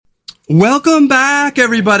Welcome back,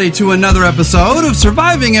 everybody, to another episode of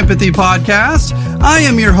Surviving Empathy Podcast. I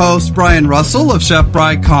am your host, Brian Russell of Chef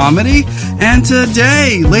Bride Comedy, and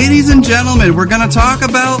today, ladies and gentlemen, we're going to talk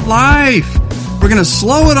about life. We're going to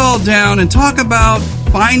slow it all down and talk about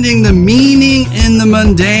finding the meaning in the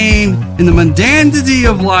mundane, in the mundanity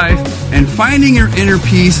of life, and finding your inner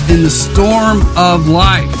peace in the storm of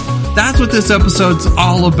life. That's what this episode's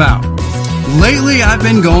all about. Lately, I've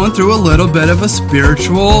been going through a little bit of a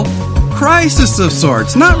spiritual crisis of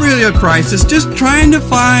sorts. Not really a crisis, just trying to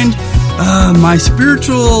find my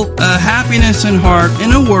spiritual happiness and heart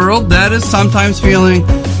in a world that is sometimes feeling,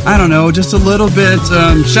 I don't know, just a little bit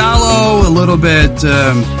shallow, a little bit,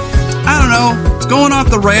 I don't know, it's going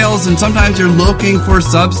off the rails, and sometimes you're looking for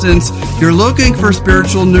substance, you're looking for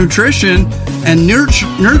spiritual nutrition and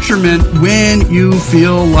nurturement when you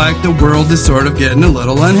feel like the world is sort of getting a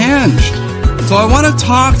little unhinged. So I want to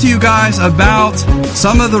talk to you guys about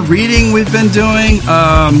some of the reading we've been doing,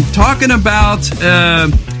 talking about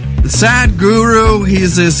the Sad Guru.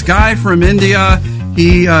 He's this guy from India.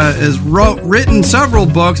 He has written several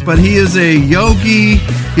books, but he is a yogi.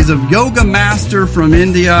 He's a yoga master from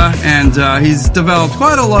India, and he's developed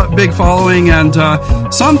quite a big following. And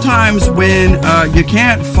sometimes when you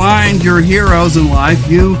can't find your heroes in life,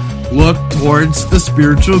 you look towards the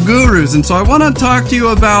spiritual gurus. And so I want to talk to you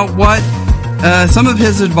about what some of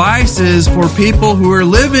his advice is for people who are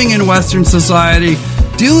living in Western society,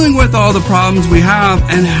 dealing with all the problems we have,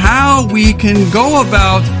 and how we can go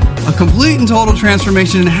about a complete and total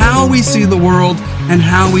transformation in how we see the world and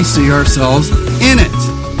how we see ourselves in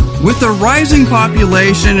it. With the rising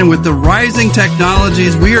population and with the rising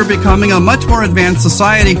technologies, we are becoming a much more advanced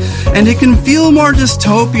society, and it can feel more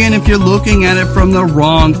dystopian if you're looking at it from the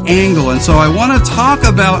wrong angle. And so I want to talk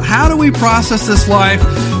about how do we process this life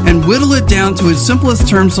and whittle it down to its simplest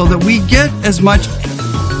terms so that we get as much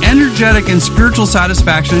energetic and spiritual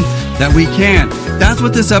satisfaction that we can. That's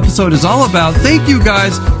what this episode is all about. Thank you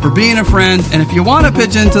guys for being a friend. And if you want to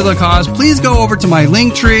pitch into the cause, please go over to my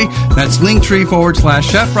Linktree. That's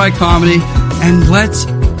Linktree/Chef Bride Comedy. And let's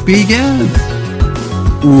begin.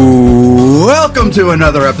 Welcome to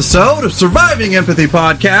another episode of Surviving Empathy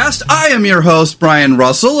Podcast. I am your host, Brian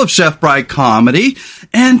Russell of Chef Bride Comedy.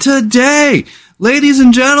 And today, ladies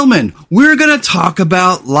and gentlemen, we're going to talk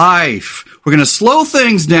about life. We're going to slow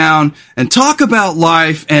things down and talk about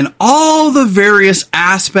life and all the various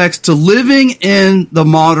aspects to living in the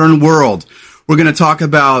modern world. We're going to talk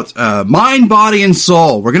about mind, body, and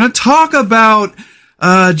soul. We're going to talk about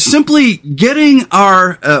simply getting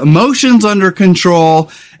our emotions under control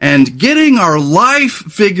and getting our life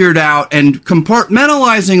figured out and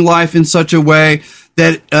compartmentalizing life in such a way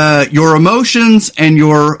that your emotions and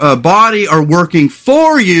your body are working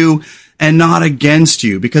for you and not against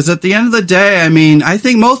you. Because at the end of the day, I mean, I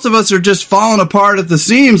think most of us are just falling apart at the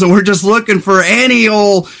seams, and we're just looking for any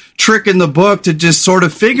old trick in the book to just sort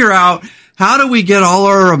of figure out how do we get all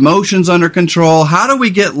our emotions under control? How do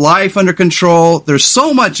we get life under control? There's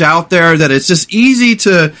so much out there that it's just easy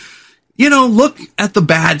to, you know, look at the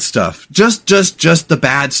bad stuff, just the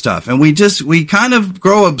bad stuff. And we kind of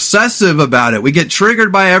grow obsessive about it. We get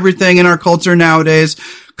triggered by everything in our culture nowadays,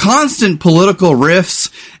 constant political rifts.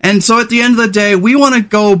 And so at the end of the day, we want to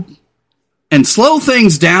go and slow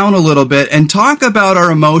things down a little bit and talk about our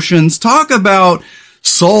emotions, talk about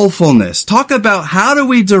soulfulness, talk about how do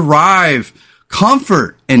we derive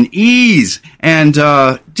comfort and ease and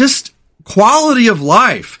just quality of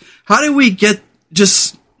life. How do we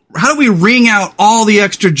wring out all the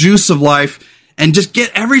extra juice of life and just get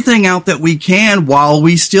everything out that we can while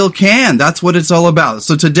we still can? That's what it's all about.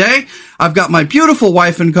 So today, I've got my beautiful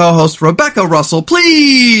wife and co-host, Rebecca Russell.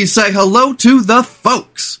 Please say hello to the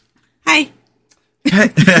folks. Hi.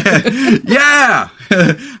 Yeah.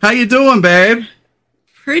 How you doing, babe?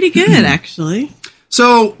 Pretty good, actually.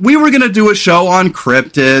 So we were going to do a show on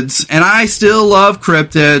cryptids, and I still love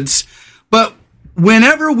cryptids, but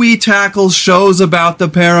whenever we tackle shows about the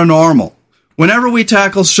paranormal, whenever we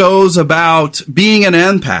tackle shows about being an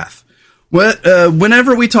empath,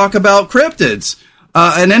 whenever we talk about cryptids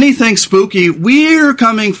and anything spooky, we're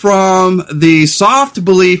coming from the soft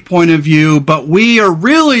belief point of view, but we are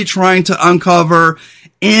really trying to uncover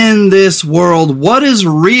in this world what is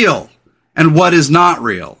real and what is not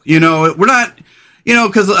real. You know, we're not, you know,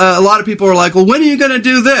 because a lot of people are like, well, when are you going to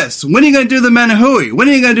do this? When are you going to do the Menahui? When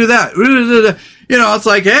are you going to do that? You know, it's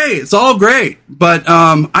like, hey, it's all great, but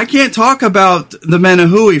I can't talk about the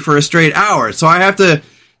Menahui for a straight hour, so I have to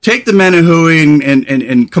take the Menahui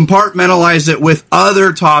and compartmentalize it with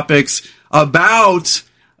other topics about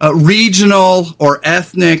regional or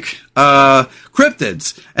ethnic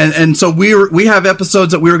cryptids. And so we have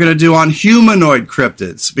episodes that we were going to do on humanoid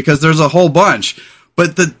cryptids because there's a whole bunch.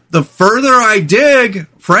 But the further I dig,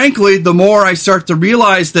 frankly, the more I start to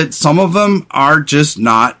realize that some of them are just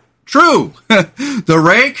not true. The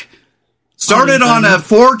rake started on a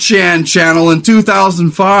 4chan channel in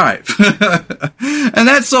 2005. And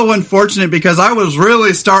that's so unfortunate because I was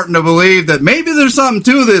really starting to believe that maybe there's something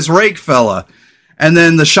to this rake fella. And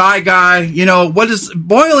then the shy guy, you know, what is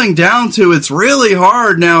boiling down to, it's really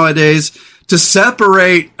hard nowadays to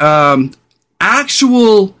separate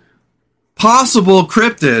actual possible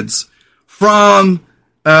cryptids from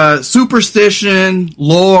superstition,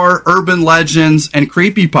 lore, urban legends, and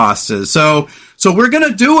creepypastas. So we're going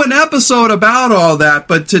to do an episode about all that,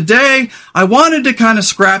 but today I wanted to kind of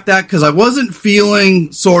scrap that because I wasn't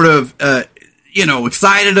feeling sort of,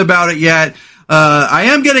 excited about it yet. I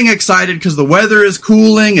am getting excited because the weather is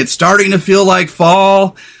cooling. It's starting to feel like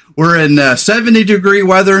fall. We're in 70-degree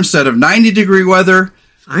weather instead of 90-degree weather.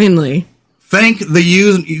 Finally. Thank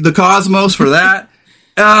the cosmos for that.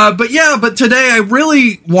 But today I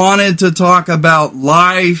really wanted to talk about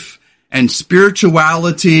life and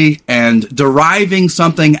spirituality and deriving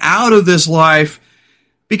something out of this life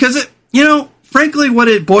because frankly, what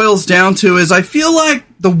it boils down to is I feel like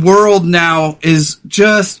the world now is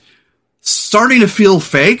just starting to feel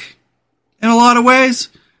fake in a lot of ways.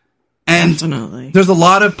 And definitely. There's a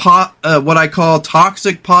lot of what I call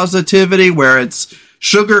toxic positivity where it's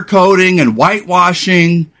sugarcoating and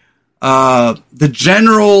whitewashing, the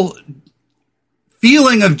general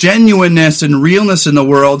feeling of genuineness and realness in the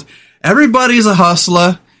world. Everybody's a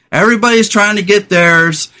hustler. Everybody's trying to get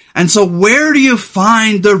theirs. And so where do you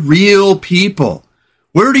find the real people?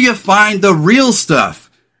 Where do you find the real stuff?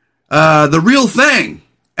 The real thing,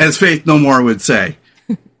 as Faith No More would say.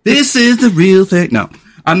 This is the real thing. No,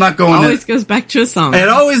 I'm not going It always goes back to a song. It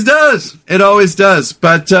always does. It always does.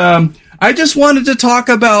 But I just wanted to talk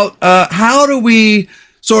about how do we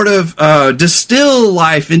sort of distill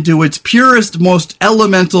life into its purest, most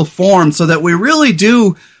elemental form so that we really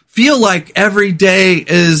do feel like every day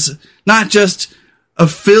is not just a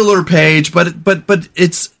filler page, but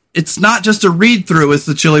it's not just a read through, as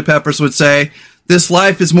the Chili Peppers would say. This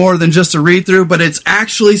life is more than just a read through, but it's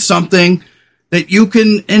actually something that you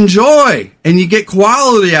can enjoy and you get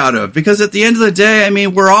quality out of. Because at the end of the day, I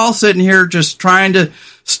mean, we're all sitting here just trying to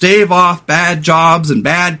stave off bad jobs and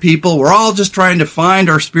bad people. We're all just trying to find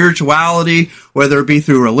our spirituality, whether it be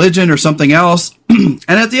through religion or something else. And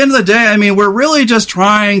at the end of the day, I mean, we're really just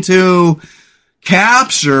trying to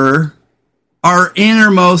capture our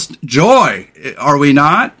innermost joy. Are we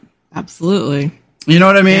not? Absolutely. You know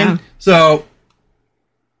what I mean? Yeah.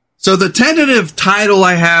 So the tentative title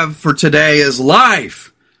I have for today is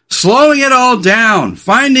Life, Slowing It All Down,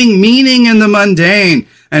 Finding Meaning in the Mundane,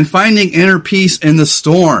 and Finding Inner Peace in the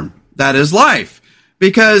Storm. That is life.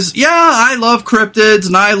 Because, yeah, I love cryptids,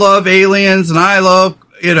 and I love aliens, and I love,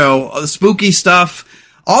 spooky stuff.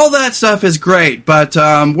 All that stuff is great, but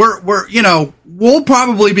we'll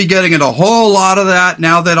probably be getting into a whole lot of that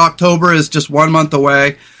now that October is just 1 month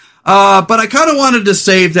away. But I kind of wanted to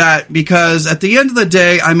save that because at the end of the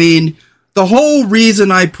day, I mean, the whole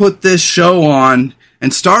reason I put this show on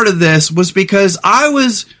and started this was because I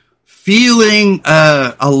was feeling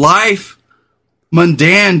a life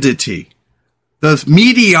mundanity, the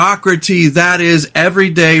mediocrity that is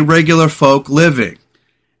everyday regular folk living.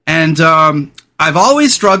 And I've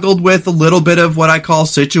always struggled with a little bit of what I call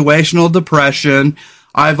situational depression.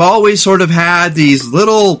 I've always sort of had these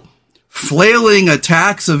little flailing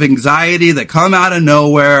attacks of anxiety that come out of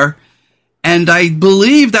nowhere. And I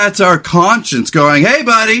believe that's our conscience going, hey,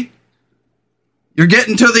 buddy, you're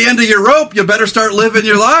getting to the end of your rope. You better start living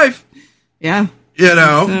your life. Yeah.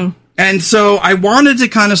 So. And so I wanted to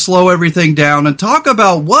kind of slow everything down and talk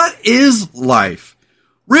about what is life?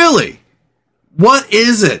 Really? What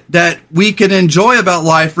is it that we can enjoy about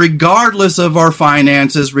life regardless of our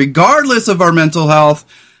finances, regardless of our mental health?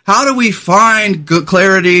 How do we find good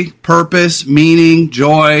clarity, purpose, meaning,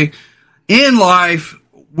 joy in life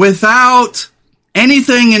without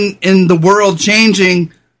anything in the world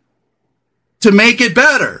changing to make it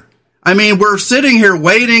better? I mean, we're sitting here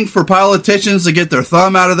waiting for politicians to get their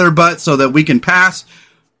thumb out of their butt so that we can pass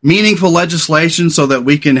meaningful legislation so that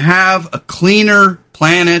we can have a cleaner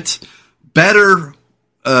planet, better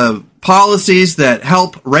policies that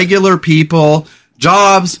help regular people,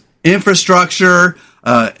 jobs, infrastructure,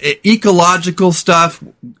 ecological stuff.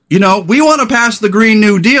 We want to pass the Green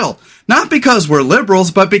New Deal, not because we're liberals,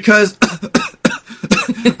 but because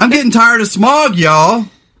I'm getting tired of smog, y'all.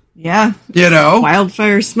 Yeah. You know?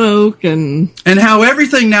 Wildfire smoke and how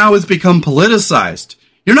everything now has become politicized.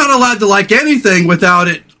 You're not allowed to like anything without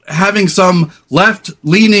it having some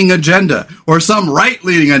left-leaning agenda or some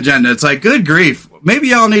right-leaning agenda. It's like, good grief. Maybe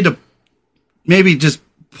y'all need to maybe just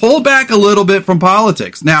pull back a little bit from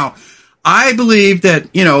politics. Now, I believe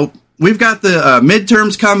that, you know, we've got the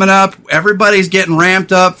midterms coming up. Everybody's getting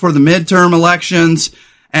ramped up for the midterm elections.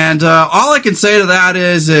 And all I can say to that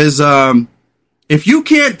is if you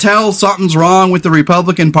can't tell something's wrong with the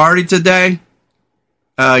Republican Party today,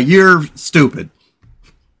 you're stupid.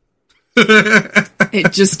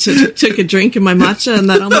 it just took a drink of my matcha and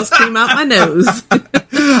that almost came out my nose.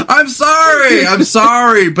 I'm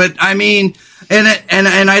sorry. But I mean, and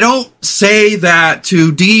I don't say that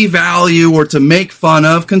to devalue or to make fun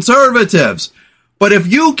of conservatives. But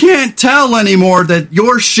if you can't tell anymore that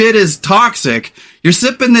your shit is toxic, you're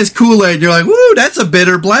sipping this Kool-Aid, you're like, woo, that's a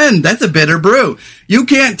bitter blend. That's a bitter brew. You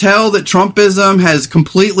can't tell that Trumpism has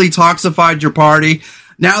completely toxified your party.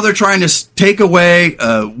 Now they're trying to take away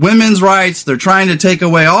women's rights. They're trying to take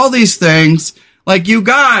away all these things. Like, you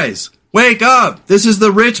guys, wake up. This is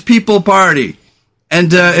the rich people party.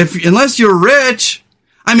 And unless you're rich,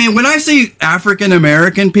 I mean, when I see African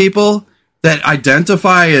American people that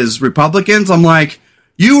identify as Republicans, I'm like,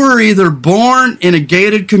 you were either born in a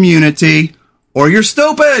gated community or you're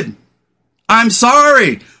stupid. I'm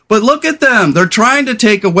sorry. But look at them. They're trying to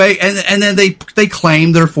take away, and then they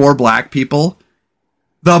claim they're for black people.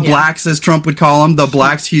 The blacks, as Trump would call them, the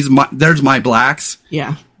blacks. There's my blacks.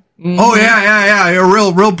 Yeah. Mm-hmm. Oh, yeah.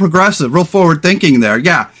 You're real progressive, real forward thinking there.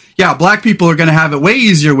 Yeah. Black people are going to have it way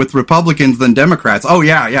easier with Republicans than Democrats. Oh,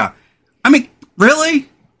 yeah. I mean, really?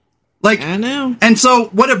 Like, I know. And so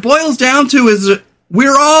what it boils down to is that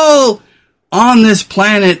we're all on this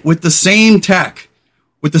planet with the same tech,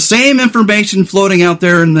 with the same information floating out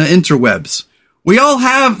there in the interwebs. We all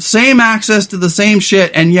have same access to the same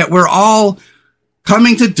shit, and yet we're all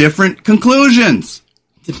coming to different conclusions.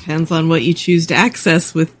 Depends on what you choose to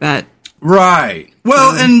access with that. Right.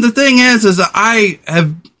 Well, and the thing is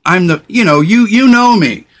I'm the, you know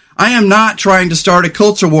me. I am not trying to start a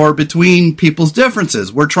culture war between people's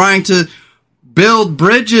differences. We're trying to build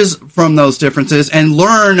bridges from those differences and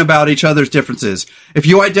learn about each other's differences. If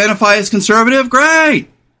you identify as conservative, great.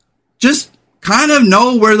 Just kind of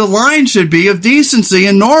know where the line should be of decency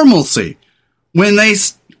and normalcy. When they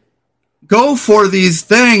go for these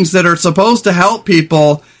things that are supposed to help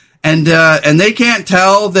people and they can't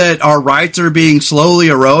tell that our rights are being slowly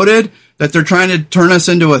eroded, that they're trying to turn us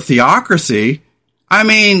into a theocracy. I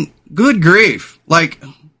mean, good grief. Like,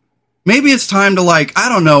 maybe it's time to, like, I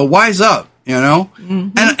don't know, wise up, you know?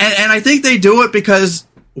 Mm-hmm. And I think they do it because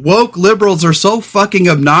woke liberals are so fucking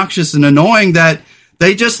obnoxious and annoying that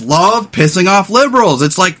they just love pissing off liberals.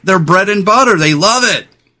 It's like their bread and butter. They love it.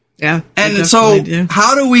 Yeah. And so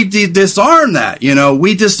how do we disarm that? You know,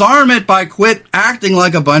 we disarm it by quit acting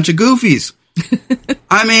like a bunch of goofies.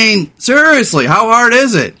 I mean, seriously, how hard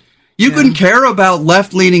is it? You can care about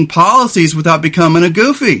left-leaning policies without becoming a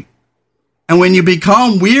goofy. And when you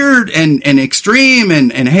become weird and extreme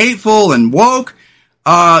and hateful and woke,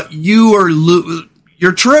 you're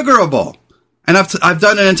triggerable. And I've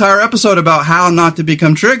done an entire episode about how not to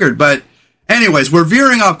become triggered. But anyways, we're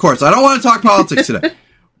veering off course. I don't want to talk politics today.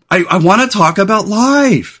 I want to talk about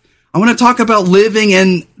life. I want to talk about living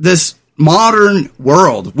in this modern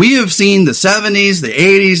world. We have seen the 70s, the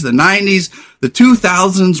 80s, the 90s, the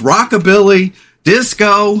 2000s, rockabilly,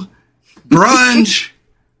 disco, grunge.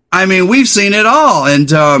 I mean, we've seen it all.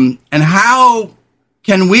 And how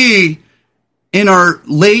can we, in our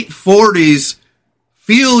late 40s,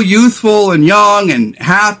 feel youthful and young and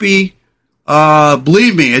happy?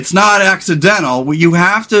 Believe me, it's not accidental. You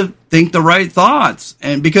have to think the right thoughts,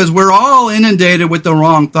 and because we're all inundated with the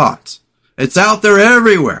wrong thoughts. It's out there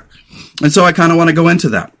everywhere. And so I kind of want to go into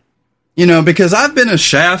that. You know, because I've been a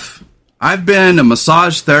chef, I've been a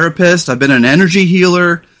massage therapist, I've been an energy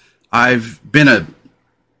healer, I've been a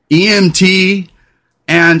EMT,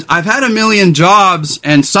 and I've had a million jobs,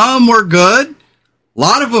 and some were good, a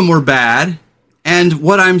lot of them were bad. And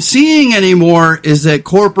what I'm seeing anymore is that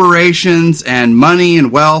corporations and money and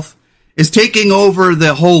wealth is taking over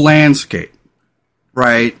the whole landscape,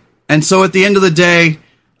 right? And so at the end of the day,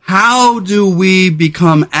 how do we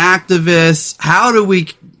become activists? How do we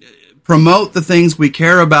promote the things we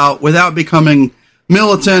care about without becoming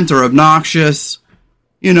militant or obnoxious?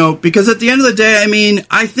 You know, because at the end of the day, I mean,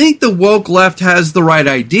 I think the woke left has the right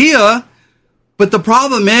idea, but the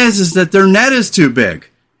problem is that their net is too big.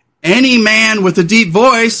 Any man with a deep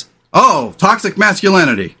voice, toxic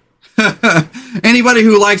masculinity. Anybody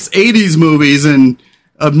who likes 80s movies and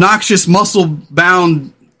obnoxious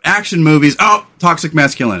muscle-bound action movies, toxic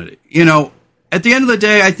masculinity. At the end of the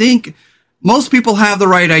day, I think most people have the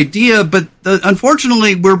right idea, but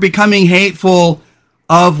unfortunately, we're becoming hateful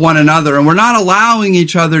of one another, and we're not allowing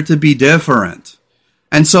each other to be different.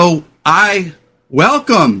 And so I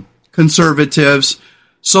welcome conservatives,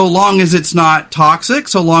 so long as it's not toxic,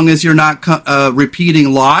 so long as you're not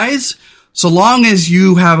repeating lies, so long as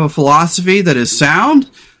you have a philosophy that is sound,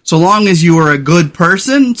 so long as you are a good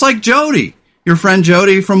person. It's like Jody, your friend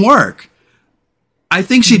Jody from work. I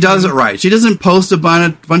think she does it right. She doesn't post a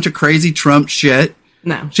bunch of crazy Trump shit.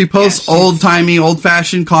 No. She posts old-timey,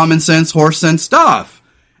 old-fashioned, common sense, horse sense stuff.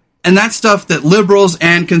 And that's stuff that liberals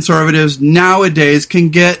and conservatives nowadays can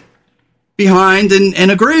get behind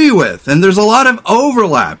and agree with. And there's a lot of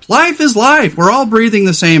overlap. Life is life. We're all breathing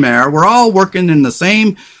the same air. We're all working in the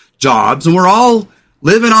same jobs. And we're all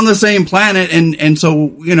living on the same planet. And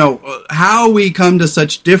so, how we come to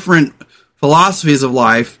such different philosophies of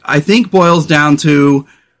life, I think boils down to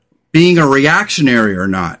being a reactionary or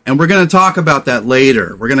not. And we're going to talk about that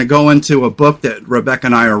later. We're going to go into a book that Rebecca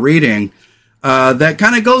and I are reading that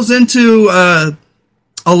kind of goes into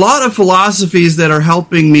a lot of philosophies that are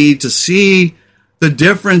helping me to see the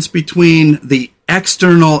difference between the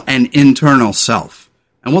external and internal self.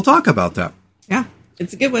 And we'll talk about that. Yeah,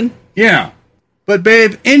 it's a good one. Yeah. But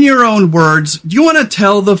babe, in your own words, do you want to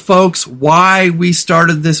tell the folks why we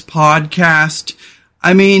started this podcast?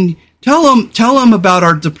 I mean, tell them about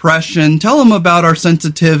our depression. Tell them about our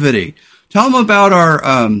sensitivity. Tell them about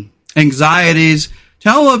our anxieties.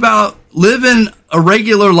 Tell them about living a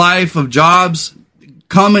regular life of jobs,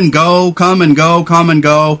 come and go, come and go, come and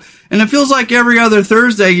go. And it feels like every other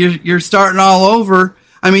Thursday you're starting all over.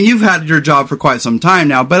 I mean, you've had your job for quite some time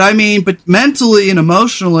now, but mentally and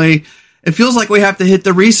emotionally, it feels like we have to hit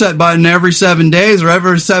the reset button every 7 days or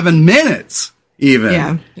every 7 minutes, even.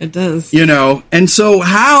 Yeah, it does. And so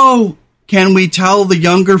how can we tell the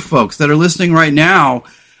younger folks that are listening right now,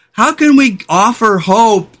 how can we offer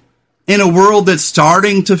hope in a world that's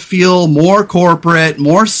starting to feel more corporate,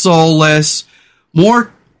 more soulless,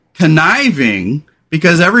 more conniving,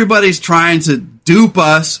 because everybody's trying to dupe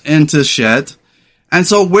us into shit? And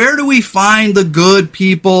so where do we find the good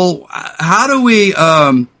people? How do we...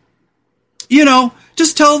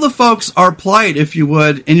 just tell the folks our plight, if you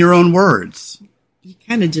would, in your own words. You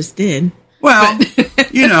kind of just did. Well,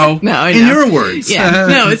 no, in your words. Yeah.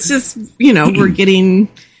 No, it's just, we're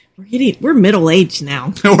middle-aged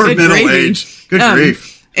now. We're middle-aged. Good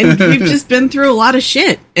grief. And we've just been through a lot of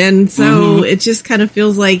shit. And so it just kind of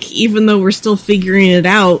feels like, even though we're still figuring it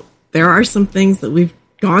out, there are some things that we've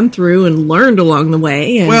gone through and learned along the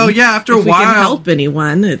way. And after a while, we can help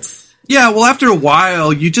anyone, after a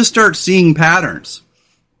while, you just start seeing patterns.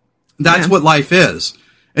 That's what life is.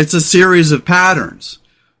 It's a series of patterns.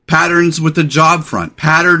 Patterns with the job front.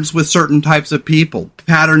 Patterns with certain types of people.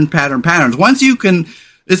 Patterns. Once you can...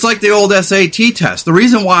 It's like the old SAT test. The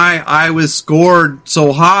reason why I was scored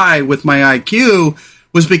so high with my IQ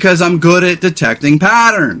was because I'm good at detecting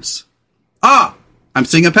patterns. I'm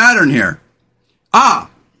seeing a pattern here.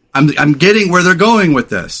 I'm getting where they're going with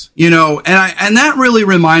this, and that really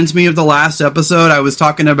reminds me of the last episode. I was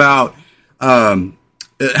talking about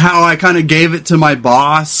how I kind of gave it to my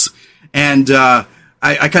boss, and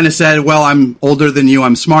I kind of said, well, I'm older than you,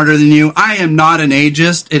 I'm smarter than you. I am not an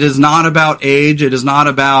ageist. It is not about age. It is not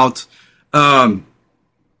about,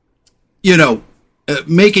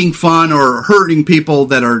 making fun or hurting people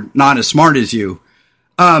that are not as smart as you.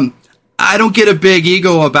 I don't get a big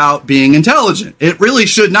ego about being intelligent. It really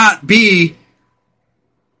should not be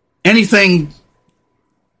anything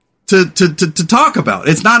to talk about.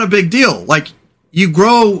 It's not a big deal. Like, you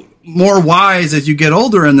grow more wise as you get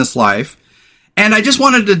older in this life. And I just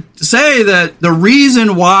wanted to say that the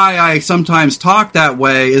reason why I sometimes talk that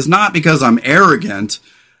way is not because I'm arrogant.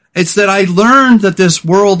 It's that I learned that this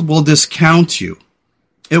world will discount you.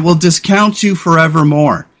 It will discount you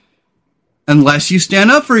forevermore unless you stand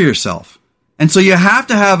up for yourself. And so you have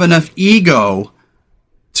to have enough ego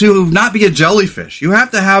to not be a jellyfish. You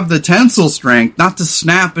have to have the tensile strength not to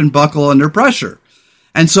snap and buckle under pressure.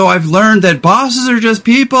 And so I've learned that bosses are just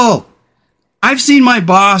people. I've seen my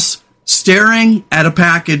boss staring at a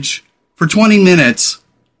package for 20 minutes,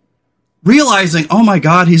 realizing, oh my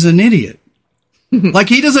God, he's an idiot. Like,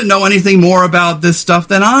 he doesn't know anything more about this stuff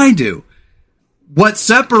than I do. What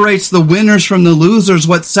separates the winners from the losers,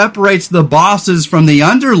 what separates the bosses from the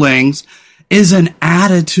underlings, is an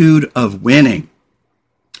attitude of winning.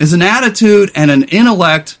 Is an attitude and an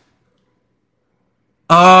intellect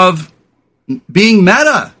of being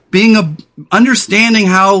meta, understanding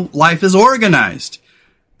how life is organized.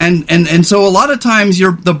 And so a lot of times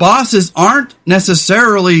the bosses aren't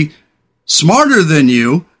necessarily smarter than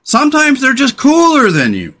you. Sometimes they're just cooler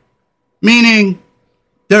than you. Meaning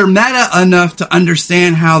they're meta enough to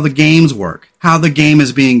understand how the games work, how the game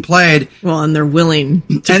is being played. Well, and they're willing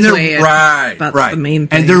to play it. Right, That's right. the main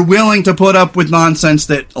thing. And they're willing to put up with nonsense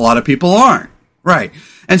that a lot of people aren't. Right.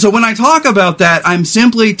 And so when I talk about that, I'm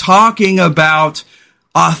simply talking about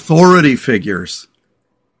authority figures.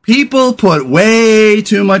 People put way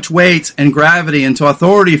too much weight and gravity into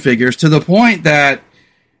authority figures to the point that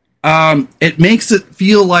it makes it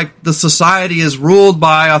feel like the society is ruled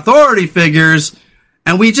by authority figures,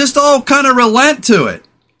 and we just all kind of relent to it.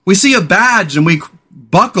 We see a badge and we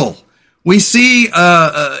buckle. We see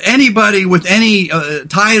anybody with any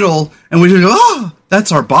title, and we just go, "Oh,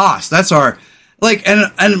 that's our boss. That's our..." Like,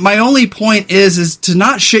 and my only point is to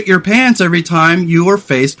not shit your pants every time you are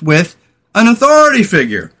faced with an authority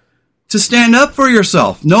figure. To stand up for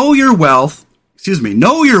yourself. Know your wealth.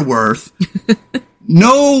 Know your worth.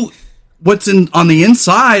 Know what's on the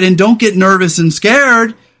inside, and don't get nervous and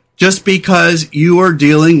scared just because you are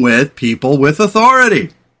dealing with people with authority.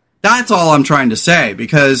 That's all I'm trying to say,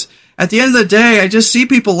 because at the end of the day, I just see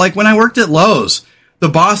people, like when I worked at Lowe's, the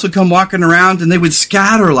boss would come walking around and they would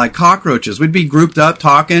scatter like cockroaches. We'd be grouped up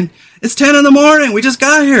talking. It's 10 in the morning. We just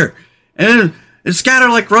got here. And it'd scatter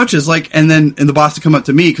like roaches. And the boss would come up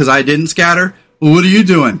to me because I didn't scatter. Well, what are you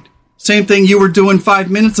doing? Same thing you were doing 5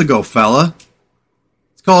 minutes ago, fella.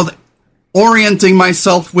 It's called orienting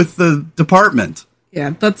myself with the department.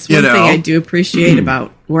 Yeah, that's one thing I do appreciate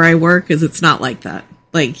about where I work is it's not like that.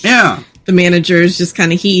 Like, yeah. The manager is just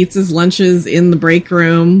kind of, he eats his lunches in the break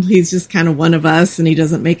room. He's just kind of one of us, and he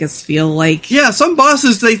doesn't make us feel like... Yeah, some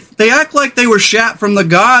bosses, they act like they were shat from the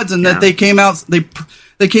gods, and that they came out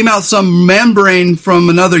some membrane from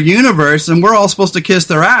another universe, and we're all supposed to kiss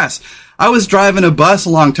their ass. I was driving a bus a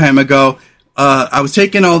long time ago. I was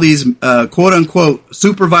taking all these quote-unquote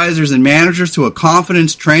supervisors and managers to a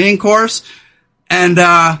confidence training course, and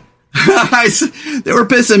they were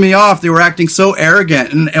pissing me off. They were acting so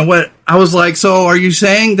arrogant. And what I was like, so are you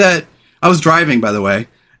saying that... I was driving, by the way,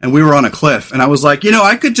 and we were on a cliff. And I was like,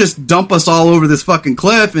 I could just dump us all over this fucking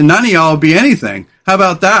cliff and none of y'all would be anything. How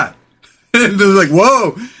about that? And they were like,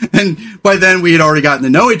 whoa. And by then we had already gotten to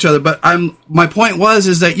know each other. But my point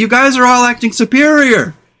is that you guys are all acting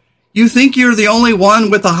superior. You think you're the only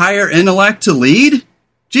one with a higher intellect to lead?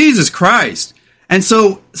 Jesus Christ. And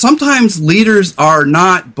so sometimes leaders are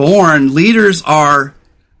not born. Leaders are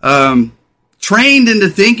trained into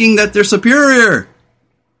thinking that they're superior.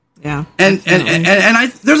 Yeah. And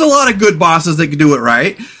there's a lot of good bosses that can do it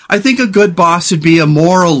right. I think a good boss should be a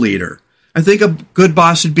moral leader. I think a good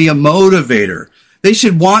boss should be a motivator. They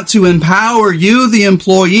should want to empower you, the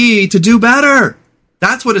employee, to do better.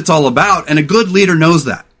 That's what it's all about. And a good leader knows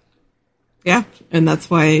that. Yeah. And that's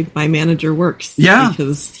why my manager works. Yeah.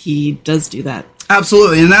 Because he does do that.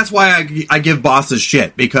 Absolutely. And that's why I give bosses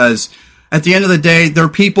shit, because at the end of the day, they're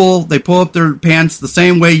people. They pull up their pants the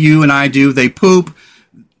same way you and I do. They poop.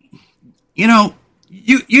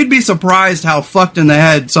 You'd be surprised how fucked in the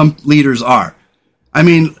head some leaders are. I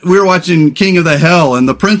mean, we were watching King of the Hill, and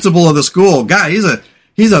the principal of the school, guy,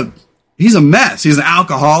 he's a mess. He's an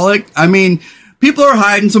alcoholic. I mean, people are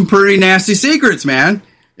hiding some pretty nasty secrets, man.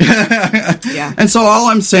 Yeah. And so all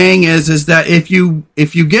I'm saying is that if you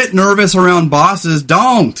get nervous around bosses,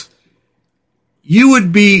 don't. You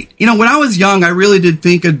would be, when I was young, I really did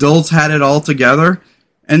think adults had it all together.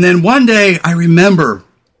 And then one day I remember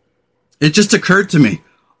it just occurred to me,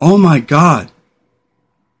 oh my God,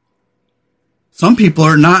 some people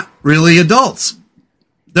are not really adults.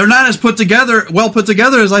 They're not as well put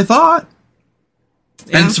together as I thought.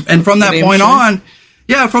 Yeah, and from that point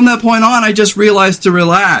on, I just realized to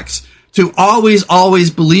relax, to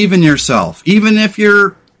always believe in yourself, even if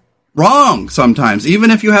you're wrong sometimes,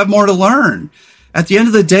 even if you have more to learn. At the end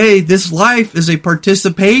of the day, this life is a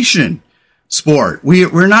participation sport.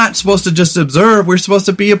 We're not supposed to just observe. We're supposed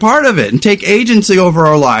to be a part of it and take agency over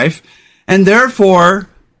our life. And therefore,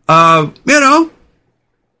 have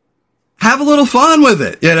a little fun with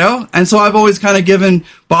it, And so I've always kind of given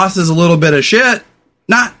bosses a little bit of shit,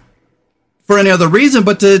 not for any other reason,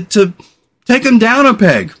 but to take them down a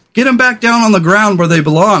peg, get them back down on the ground where they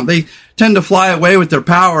belong. They tend to fly away with their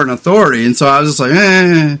power and authority. And so I was just like,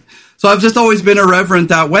 eh. So I've just always been irreverent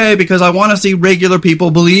that way, because I want to see regular people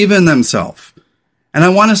believe in themselves. And I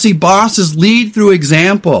want to see bosses lead through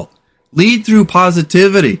example, lead through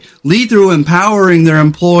positivity, lead through empowering their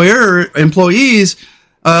employees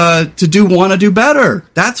to want to do better.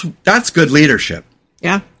 That's good leadership.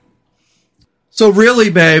 Yeah. So really,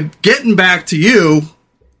 babe, getting back to you,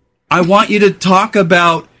 I want you to talk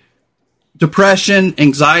about depression,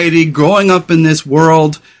 anxiety, growing up in this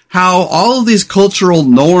world, how all of these cultural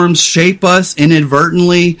norms shape us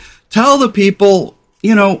inadvertently. Tell the people,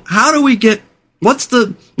 how do we get, what's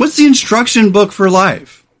the instruction book for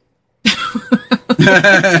life?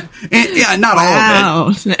 Yeah, not all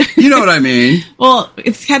of it. You know what I mean? Well,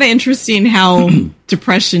 it's kind of interesting how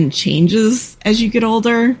depression changes as you get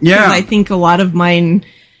older. Yeah. I think a lot of mine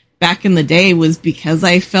back in the day was because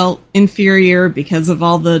I felt inferior because of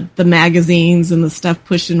all the magazines and the stuff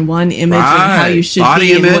pushing one image of how you should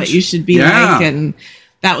Body be image. and what you should be like. And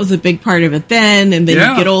that was a big part of it then. And then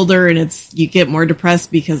you get older and you get more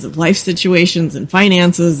depressed because of life situations and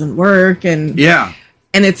finances and work. And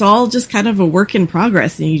it's all just kind of a work in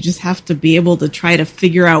progress. And you just have to be able to try to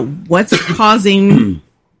figure out what's causing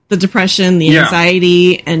the depression, the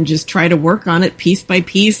anxiety, and just try to work on it piece by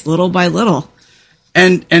piece, little by little.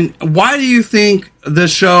 And why do you think the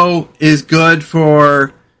show is good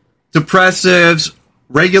for depressives,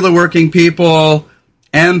 regular working people,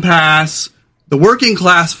 empaths, the working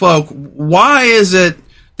class folk? Why is it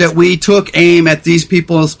that we took aim at these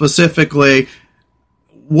people specifically?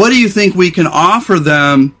 What do you think we can offer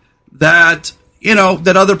them that,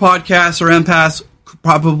 that other podcasts or empaths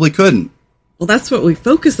probably couldn't? Well, that's what we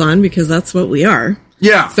focus on because that's what we are.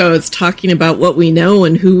 Yeah. So it's talking about what we know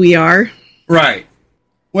and who we are. Right.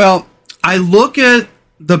 Well, I look at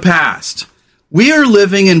the past. We are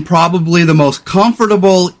living in probably the most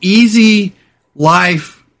comfortable, easy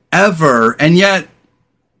life ever, and yet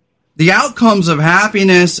the outcomes of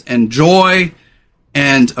happiness and joy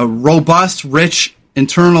and a robust, rich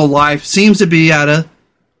internal life seems to be at a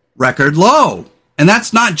record low. And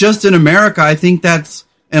that's not just in America. I think that's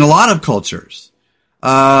in a lot of cultures.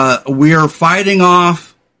 We are fighting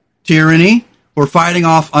off tyranny. We're fighting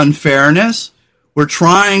off unfairness. We're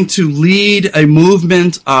trying to lead a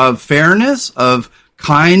movement of fairness, of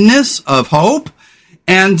kindness, of hope.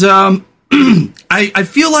 And I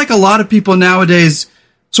feel like a lot of people nowadays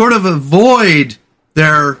sort of avoid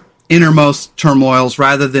their innermost turmoils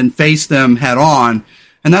rather than face them head on.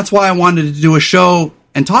 And that's why I wanted to do a show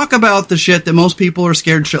and talk about the shit that most people are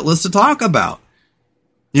scared shitless to talk about.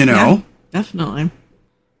 Yeah, definitely.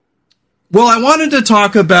 Well, I wanted to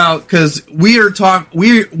talk about, because Rebecca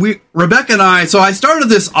and I, so I started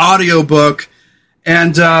this audiobook,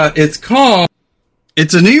 and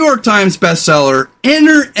it's a New York Times bestseller,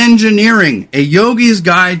 Inner Engineering, A Yogi's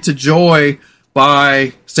Guide to Joy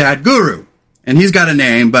by Sadhguru. And he's got a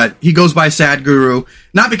name, but he goes by Sadhguru,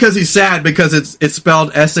 not because he's sad, because it's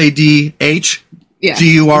spelled Sadhguru.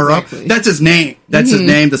 Exactly. That's his name. That's his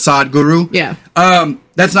name, the Sadhguru. Yeah.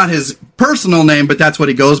 That's not his personal name, but that's what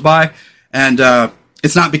he goes by. And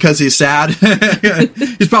it's not because he's sad.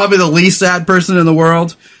 He's probably the least sad person in the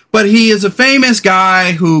world. But he is a famous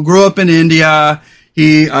guy who grew up in India.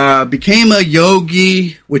 He became a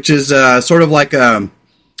yogi, which is sort of like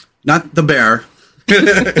not the bear,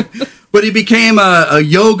 but he became a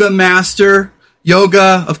yoga master.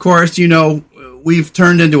 Yoga, of course, we've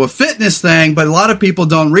turned into a fitness thing, but a lot of people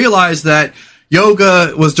don't realize that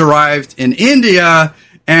yoga was derived in India.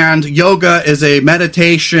 And yoga is a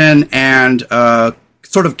meditation and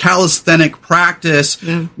sort of calisthenic practice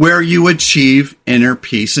where you achieve inner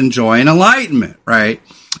peace and joy and enlightenment, right?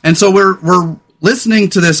 And so we're listening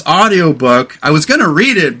to this audiobook. I was going to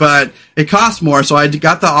read it, but it cost more, so I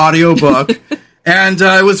got the audiobook, and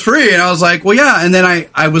it was free. And I was like, well, yeah. And then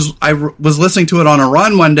I was listening to it on a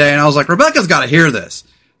run one day, and I was like, Rebecca's got to hear this.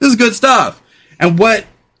 This is good stuff. And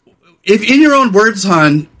if in your own words,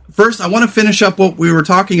 hon, first, I want to finish up what we were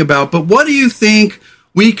talking about, but what do you think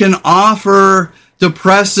we can offer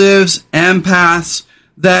depressives, empaths,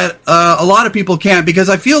 that a lot of people can't? Because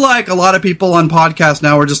I feel like a lot of people on podcasts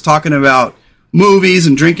now are just talking about movies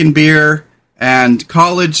and drinking beer and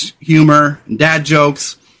college humor and dad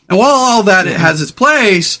jokes. And while all that has its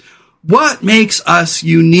place, what makes us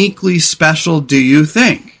uniquely special, do you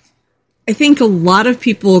think? I think a lot of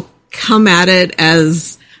people come at it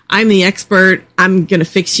as, I'm the expert, I'm going to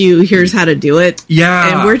fix you, here's how to do it.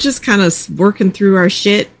 Yeah. And we're just kind of working through our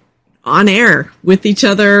shit on air with each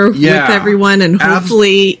other, with everyone, and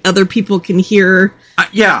hopefully other people can hear.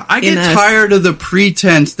 I get tired of the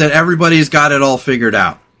pretense that everybody's got it all figured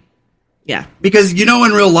out. Yeah. Because, in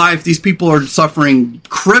real life, these people are suffering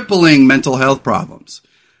crippling mental health problems.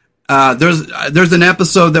 There's an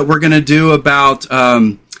episode that we're going to do about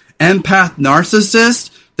empath narcissists,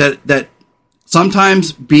 that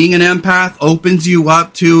sometimes being an empath opens you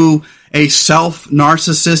up to a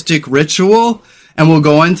self-narcissistic ritual, and we'll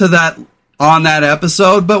go into that on that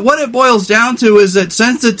episode. But what it boils down to is that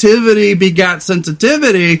sensitivity begat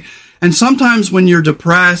sensitivity, And sometimes when you're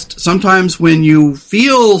depressed, sometimes when you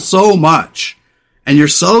feel so much and you're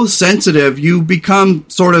so sensitive, you become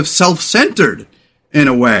sort of self-centered in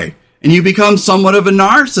a way, and you become somewhat of a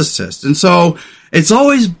narcissist. And so it's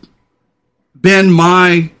always been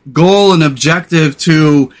my goal and objective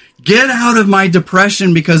to get out of my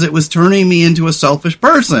depression because it was turning me into a selfish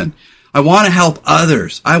person. I want to help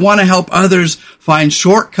others. I want to help others find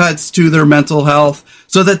shortcuts to their mental health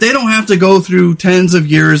so that they don't have to go through tens of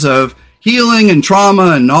years of healing and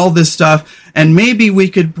trauma and all this stuff. And maybe we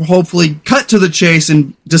could hopefully cut to the chase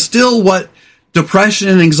and distill what depression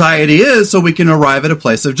and anxiety is so we can arrive at a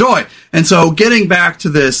place of joy. And so getting back to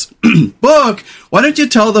this book, why don't you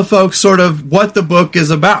tell the folks sort of what the book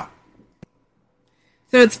is about?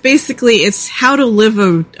 So it's how to live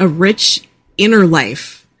a rich inner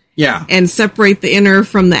life. Yeah. And separate the inner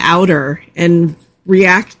from the outer and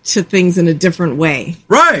react to things in a different way.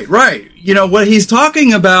 Right. You know, what he's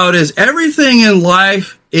talking about is everything in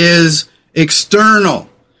life is external.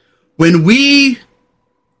 When we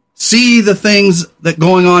see the things that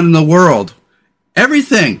going on in the world,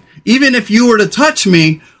 everything, even if you were to touch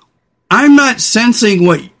me, I'm not sensing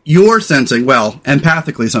what you're sensing. Well,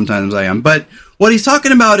 empathically sometimes I am. But what he's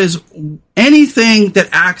talking about is anything that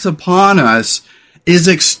acts upon us is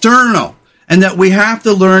external, and that we have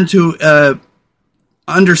to learn to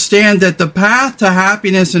understand that the path to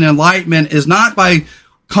happiness and enlightenment is not by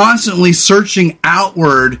constantly searching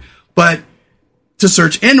outward, but to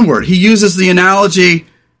search inward. He uses the analogy,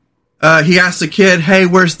 he asks a kid, hey,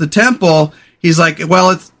 where's the temple? He's like,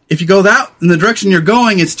 well, if you go that in the direction you're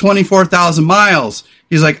going, it's 24,000 miles.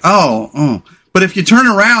 He's like, oh. But if you turn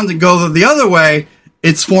around and go the other way,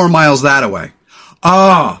 it's 4 miles that way.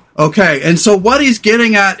 Okay. And so what he's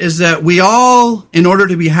getting at is that we all, in order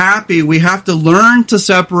to be happy, we have to learn to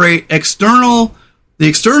separate the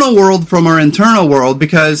external world from our internal world,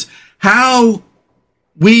 because how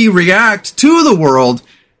we react to the world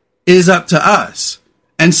is up to us.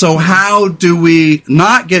 And so how do we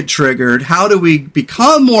not get triggered? How do we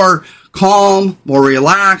become more calm, more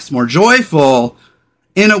relaxed, more joyful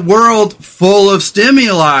in a world full of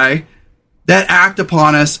stimuli that act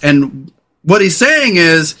upon us? And what he's saying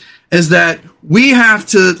is that we have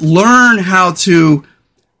to learn how to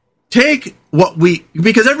take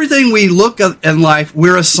because everything we look at in life,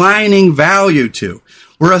 we're assigning value to.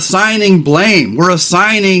 We're assigning blame. We're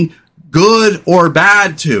assigning good or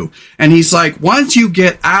bad to. And he's like, once you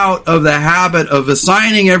get out of the habit of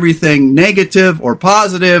assigning everything negative or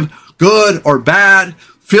positive, good or bad,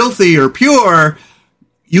 filthy or pure,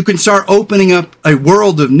 you can start opening up a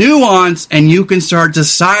world of nuance, and you can start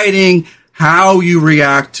deciding how you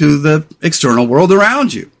react to the external world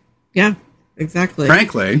around you. Yeah, exactly.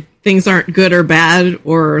 Frankly. Things aren't good or bad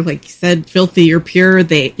or, like you said, filthy or pure.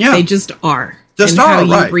 They just are. Just and are,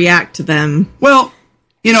 how you react to them. Well,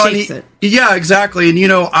 you know, yeah, exactly. And, you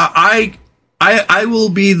know, I will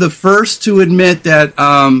be the first to admit that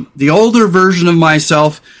the older version of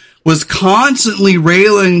myself was constantly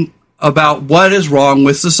railing about what is wrong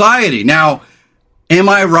with society. Now, am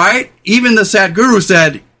I right? Even the Sadhguru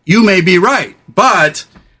said, you may be right, but ...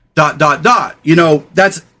 You know,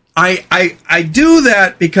 that's I do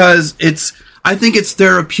that because I think it's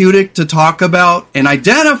therapeutic to talk about and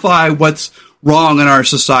identify what's wrong in our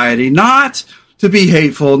society, not to be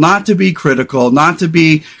hateful, not to be critical, not to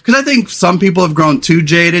be, because I think some people have grown too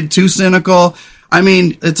jaded, too cynical. I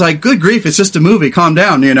mean, it's like, good grief, it's just a movie, calm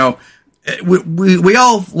down, you know. We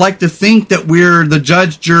all like to think that we're the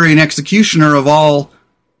judge, jury, and executioner of all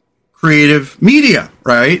creative media,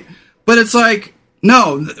 right? But it's like,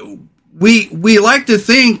 no, we like to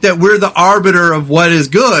think that we're the arbiter of what is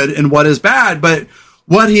good and what is bad. But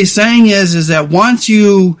what he's saying is that once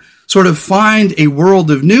you sort of find a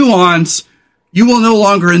world of nuance, you will no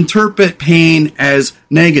longer interpret pain as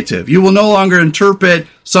negative. You will no longer interpret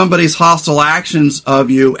somebody's hostile actions of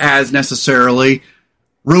you as necessarily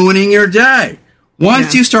ruining your day.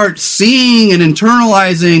 Once you start seeing and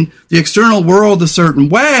internalizing the external world a certain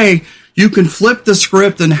way, you can flip the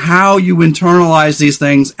script and how you internalize these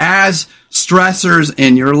things as stressors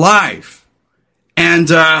in your life. And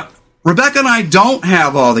Rebecca and I don't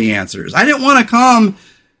have all the answers. I didn't want to come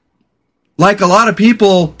like a lot of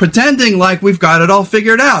people pretending like we've got it all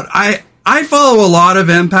figured out. I follow a lot of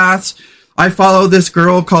empaths. I follow this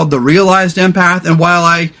girl called the Realized Empath, and while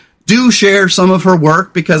I do share some of her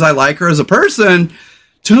work because I like her as a person,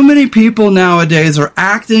 too many people nowadays are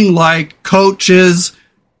acting like coaches.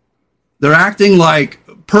 They're acting like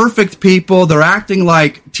perfect people. They're acting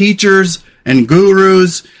like teachers and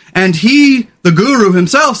gurus. And the guru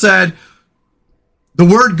himself said, the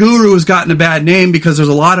word guru has gotten a bad name because there's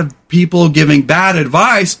a lot of people giving bad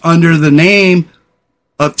advice under the name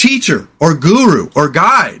of teacher or guru or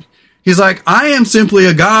guide. He's like, I am simply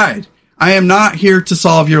a guide. I am not here to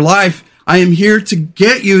solve your life. I am here to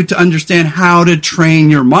get you to understand how to train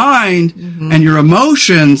your mind and your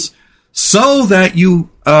emotions so that you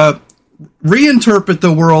reinterpret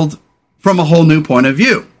the world from a whole new point of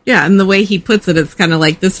view. Yeah, and the way he puts it, it's kind of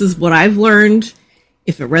like, this is what I've learned.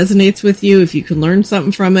 If it resonates with you, if you can learn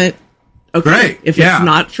something from it, okay. Great. If it's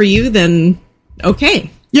not for you, then okay.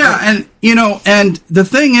 Yeah, and, and the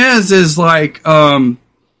thing is like, the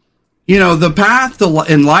path to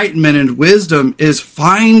enlightenment and wisdom is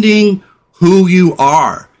finding who you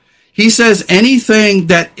are. He says anything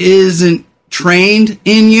that isn't trained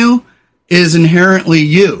in you is inherently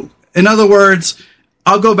you. In other words,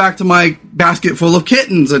 I'll go back to my basket full of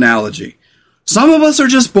kittens analogy. Some of us are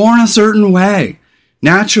just born a certain way.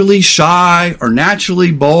 Naturally shy or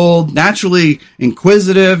naturally bold, naturally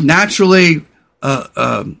inquisitive, naturally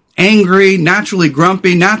angry, naturally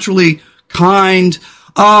grumpy, naturally kind.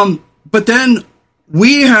 But then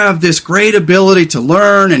we have this great ability to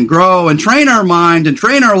learn and grow and train our mind and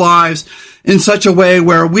train our lives in such a way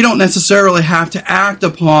where we don't necessarily have to act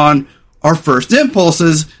upon our first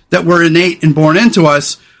impulses that were innate and born into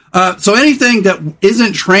us. So anything that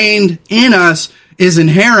isn't trained in us is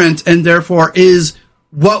inherent and therefore is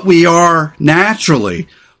what we are naturally.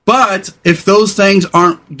 But if those things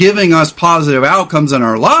aren't giving us positive outcomes in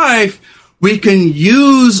our life, we can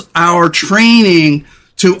use our training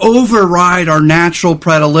to override our natural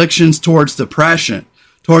predilections towards depression,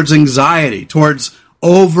 towards anxiety, towards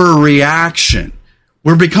overreaction.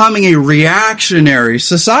 We're becoming a reactionary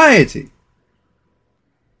society.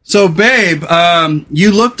 So, babe,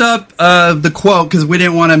 you looked up the quote, because we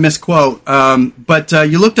didn't want to misquote, but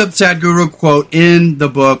you looked up Sadhguru quote in the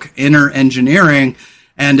book Inner Engineering,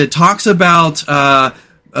 and it talks about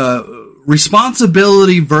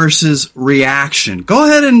responsibility versus reaction. Go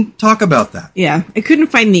ahead and talk about that. Yeah, I couldn't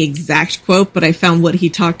find the exact quote, but I found what he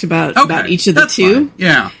talked about each of the two. Fine.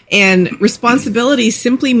 Yeah. And responsibility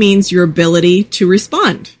simply means your ability to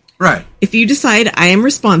respond. Right. If you decide I am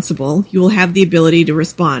responsible, you will have the ability to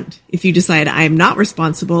respond. If you decide I am not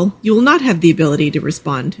responsible, you will not have the ability to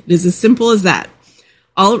respond. It is as simple as that.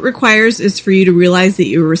 All it requires is for you to realize that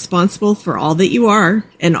you are responsible for all that you are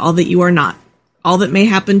and all that you are not. All that may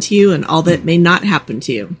happen to you and all that may not happen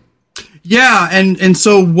to you. Yeah, and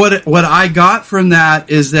so what I got from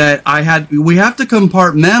that is that we have to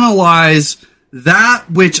compartmentalize that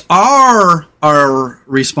which are our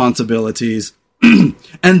responsibilities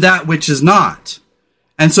and that which is not.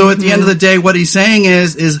 And so at the end of the day, what he's saying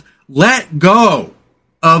is let go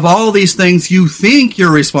of all these things you think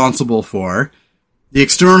you're responsible for, the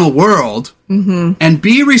external world, and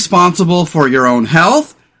be responsible for your own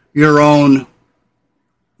health, your own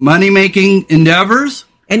money-making endeavors.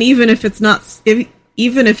 And even if it's not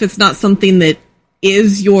something that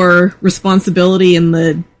is your responsibility in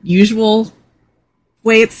the usual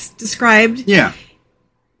way it's described,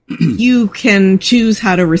 you can choose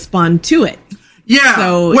how to respond to it. Yeah.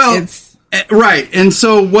 So it's right. And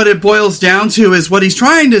so what it boils down to is what he's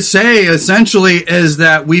trying to say essentially is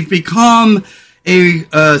that we've become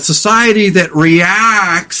a society that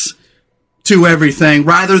reacts to everything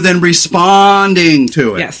rather than responding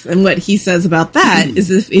to it. Yes, and what he says about that is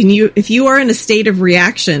if you are in a state of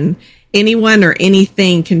reaction, anyone or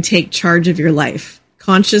anything can take charge of your life.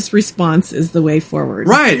 Conscious response is the way forward.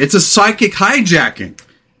 Right, it's a psychic hijacking.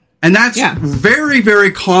 And that's very,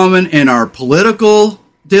 very common in our political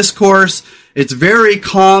discourse. It's very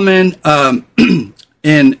common,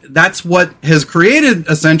 and that's what has created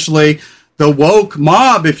essentially the woke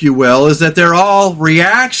mob, if you will, is that they're all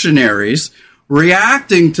reactionaries,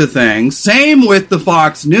 reacting to things. Same with the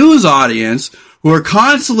Fox News audience, who are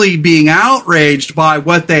constantly being outraged by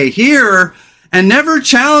what they hear and never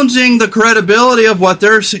challenging the credibility of what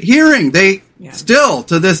they're hearing. They still,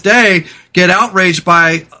 to this day, get outraged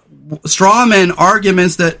by strawman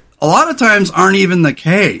arguments that a lot of times aren't even the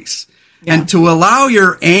case. Yeah. And to allow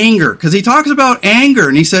your anger, because he talks about anger,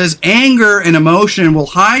 and he says anger and emotion will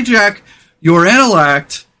hijack your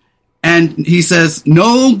intellect, and he says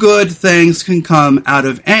no good things can come out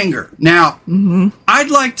of anger. Now, I'd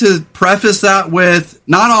like to preface that with,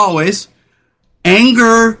 not always,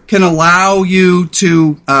 anger can allow you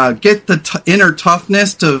to get the inner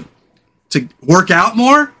toughness to work out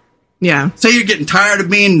more. Yeah. Say you're getting tired of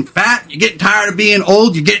being fat, you're getting tired of being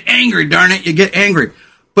old, you get angry, darn it, you get angry.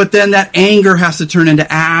 But then that anger has to turn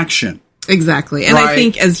into action. Exactly. And I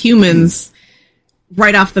think as humans,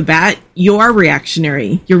 right off the bat, you are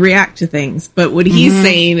reactionary. You react to things. But what he's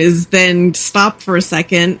saying is then stop for a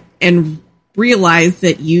second and realize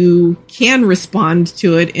that you can respond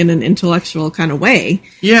to it in an intellectual kind of way.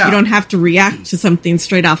 Yeah. You don't have to react to something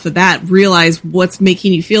straight off the bat. Realize what's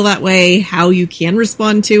making you feel that way, how you can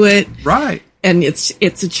respond to it. Right. And it's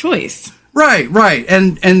a choice. Right.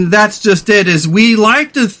 And that's just it, is we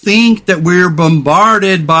like to think that we're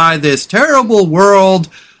bombarded by this terrible world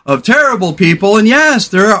of terrible people. And yes,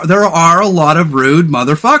 there are a lot of rude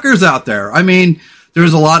motherfuckers out there. I mean,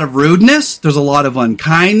 there's a lot of rudeness, there's a lot of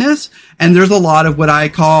unkindness, and there's a lot of what I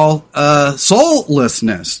call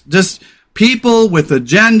soullessness. Just people with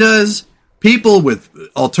agendas, people with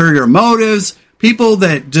ulterior motives, people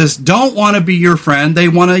that just don't want to be your friend. They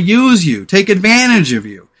want to use you, take advantage of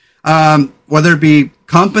you. Whether it be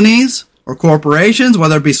companies or corporations,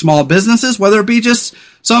 whether it be small businesses, whether it be just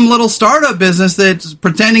some little startup business that's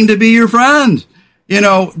pretending to be your friend. You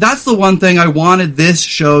know, that's the one thing I wanted this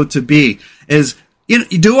show to be, is,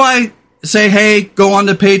 do I say, hey, go on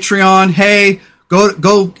to Patreon, hey,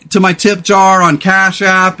 go to my tip jar on Cash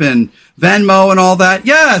App and Venmo and all that?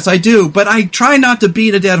 Yes, I do. But I try not to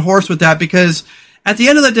beat a dead horse with that, because at the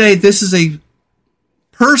end of the day, this is a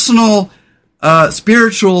personal,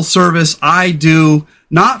 spiritual service I do,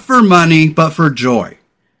 not for money, but for joy.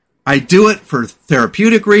 I do it for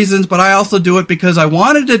therapeutic reasons, but I also do it because I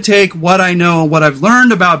wanted to take what I know, what I've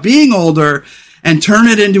learned about being older, and turn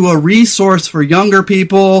it into a resource for younger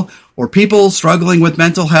people or people struggling with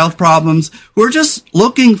mental health problems who are just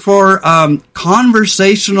looking for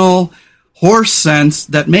conversational horse sense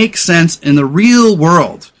that makes sense in the real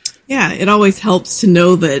world. Yeah, it always helps to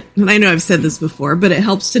know that, and I know I've said this before, but it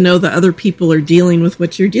helps to know that other people are dealing with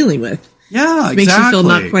what you're dealing with. Yeah, it makes you feel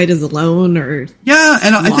not quite as alone or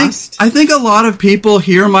lost. I think a lot of people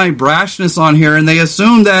hear my brashness on here and they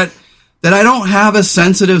assume that I don't have a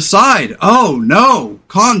sensitive side. Oh, no.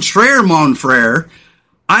 Contraire, mon frere.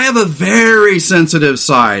 I have a very sensitive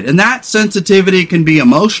side. And that sensitivity can be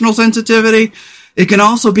emotional sensitivity. It can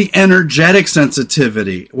also be energetic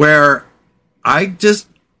sensitivity, where I just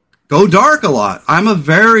go dark a lot. I'm a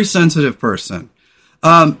very sensitive person.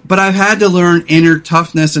 But I've had to learn inner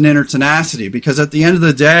toughness and inner tenacity, because at the end of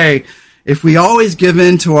the day, if we always give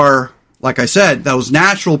in to our, like I said, those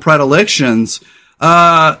natural predilections,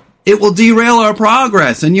 it will derail our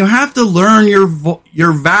progress. And you have to learn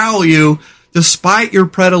your value despite your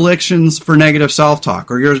predilections for negative self-talk,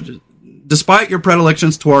 or despite your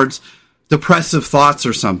predilections towards depressive thoughts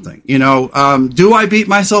or something. Do I beat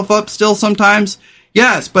myself up still sometimes?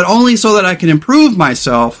 Yes, but only so that I can improve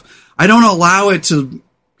myself. I don't allow it to,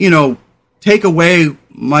 take away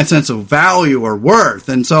my sense of value or worth.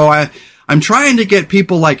 And so I'm trying to get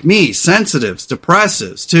people like me, sensitives,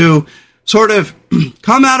 depressives, to sort of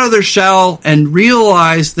come out of their shell and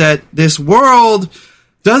realize that this world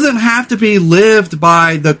doesn't have to be lived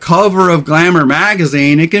by the cover of Glamour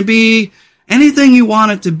magazine. It can be anything you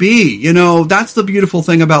want it to be. That's the beautiful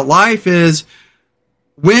thing about life, is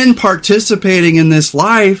when participating in this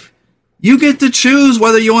life, you get to choose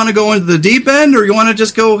whether you want to go into the deep end or you want to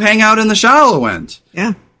just go hang out in the shallow end.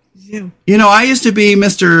 Yeah. I used to be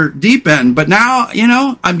Mr. Deep End, but now,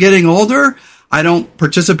 I'm getting older. I don't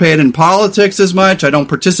participate in politics as much. I don't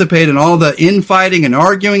participate in all the infighting and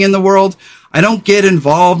arguing in the world. I don't get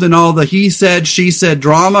involved in all the he said, she said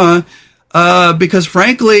drama, because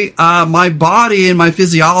frankly, my body and my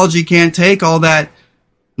physiology can't take all that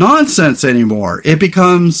nonsense anymore. It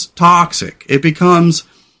becomes toxic. It becomes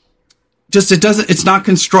it's not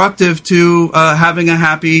constructive to having a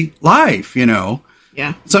happy life,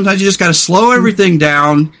 Yeah. Sometimes you just got to slow everything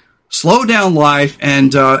down, slow down life.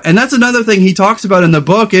 And that's another thing he talks about in the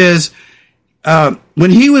book is,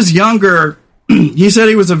 when he was younger, he said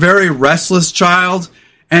he was a very restless child,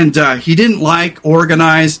 and he didn't like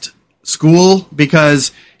organized school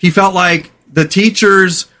because he felt like the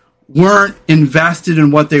teachers weren't invested in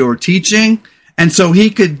what they were teaching. And so he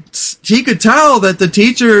could tell that the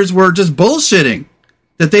teachers were just bullshitting,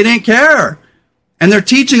 that they didn't care. And they're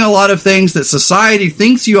teaching a lot of things that society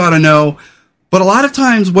thinks you ought to know. But a lot of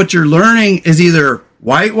times what you're learning is either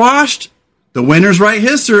whitewashed, the winners write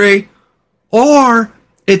history, or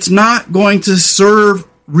it's not going to serve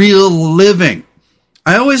real living.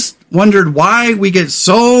 I always wondered why we get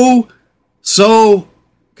so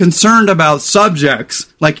concerned about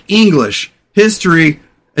subjects like English, history,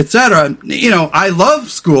 etc. I love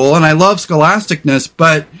school and I love scholasticness,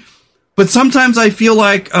 but sometimes I feel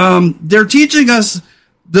like they're teaching us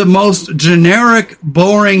the most generic,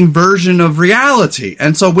 boring version of reality.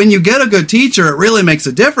 And so when you get a good teacher, it really makes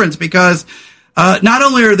a difference, because not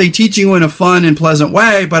only are they teaching you in a fun and pleasant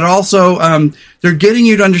way, but also they're getting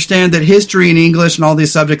you to understand that history and English and all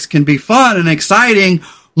these subjects can be fun and exciting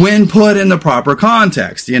when put in the proper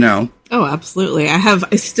context, you know? Oh, absolutely. I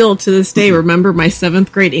still to this day remember my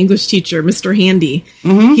 7th grade English teacher, Mr. Handy.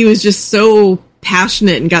 Mm-hmm. He was just so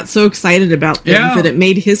passionate and got so excited about things that it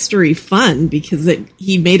made history fun because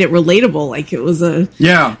he made it relatable. Like it was a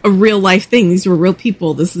real life thing. These were real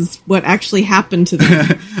people. This is what actually happened to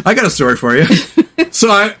them. I got a story for you.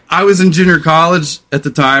 So I was in junior college at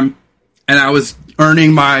the time and I was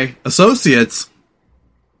earning my associates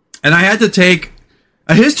and I had to take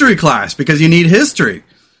a history class because you need history.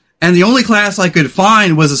 And the only class I could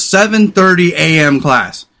find was a 7:30 a.m.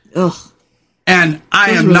 class. Ugh. And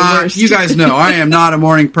I am not, you guys know, I am not a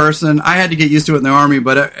morning person. I had to get used to it in the Army,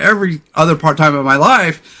 but every other time of my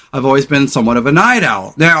life, I've always been somewhat of a night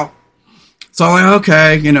owl. Now, so I'm like,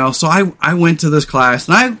 okay, you know, so I went to this class,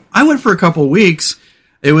 and I went for a couple of weeks.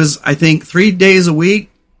 It was, I think, 3 days a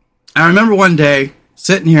week. And I remember one day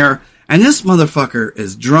sitting here, and this motherfucker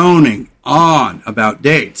is droning on about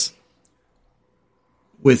dates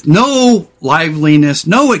with no liveliness,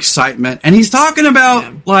 no excitement. And he's talking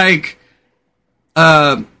about,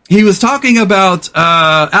 he was talking about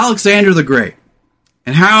Alexander the Great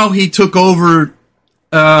and how he took over,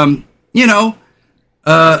 the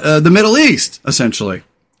Middle East, essentially,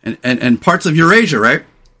 and parts of Eurasia, right?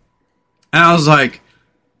 And I was like,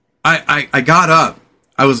 I got up.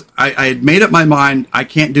 I had made up my mind, I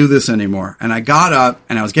can't do this anymore. And I got up,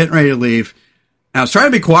 and I was getting ready to leave, and I was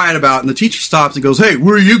trying to be quiet about it, and the teacher stops and goes, "Hey,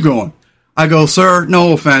 where are you going?" I go, "Sir,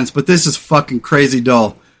 no offense, but this is fucking crazy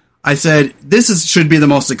dull." I said, "This should be the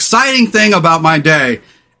most exciting thing about my day,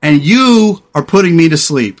 and you are putting me to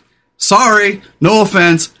sleep. Sorry, no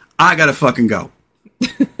offense, I gotta fucking go."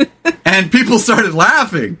 And people started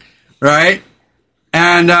laughing, right?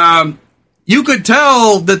 And you could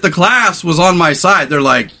tell that the class was on my side. They're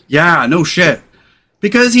like, yeah, no shit.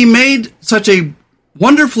 Because he made such a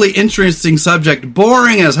wonderfully interesting subject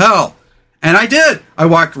boring as hell. And I did. I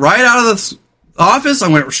walked right out of the office. I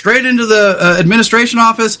went straight into the administration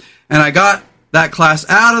office, and I got that class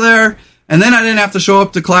out of there. And then I didn't have to show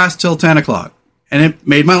up to class till 10 o'clock. And it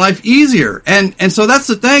made my life easier. And so that's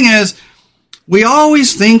the thing is, we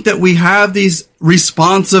always think that we have these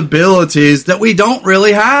responsibilities that we don't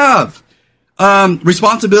really have.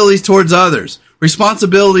 Responsibilities towards others.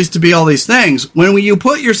 Responsibilities to be all these things. When you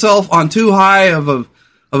put yourself on too high of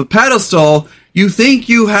a pedestal, you think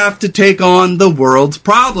you have to take on the world's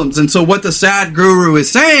problems. And so what the sad guru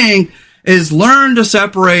is saying is learn to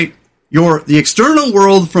separate the external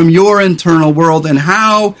world from your internal world, and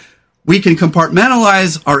how we can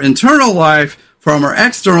compartmentalize our internal life from our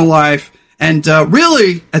external life. And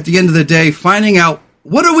really, at the end of the day, finding out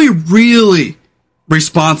what are we really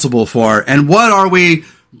responsible for, and what are we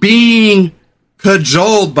being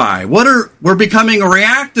cajoled by? We're becoming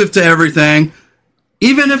reactive to everything,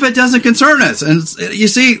 even if it doesn't concern us. And you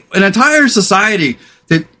see, an entire society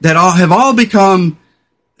that have all become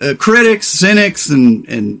critics, cynics,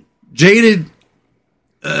 and jaded,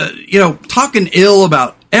 talking ill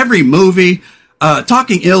about every movie,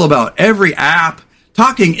 talking ill about every app,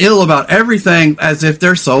 talking ill about everything as if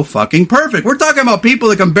they're so fucking perfect. We're talking about people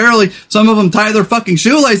that can barely, some of them tie their fucking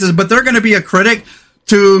shoelaces, but they're going to be a critic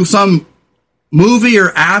to some movie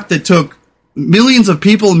or app that took millions of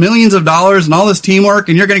people, millions of dollars, and all this teamwork,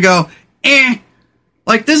 and you're going to go,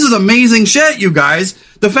 like, this is amazing shit, you guys.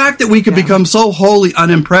 The fact that we could become so wholly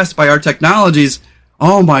unimpressed by our technologies,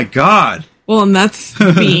 oh my God. Well, and that's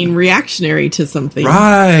being reactionary to something.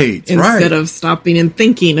 Right, instead of stopping and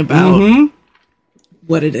thinking about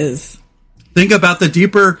what it is. Think about the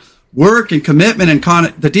deeper work and commitment and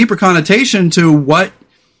the deeper connotation to what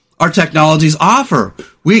our technologies offer.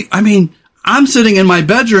 I'm sitting in my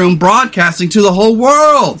bedroom broadcasting to the whole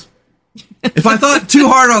world. If I thought too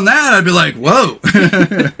hard on that, I'd be like, whoa.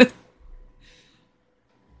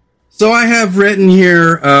 So I have written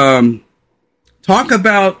here, talk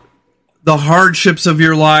about the hardships of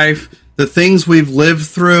your life, the things we've lived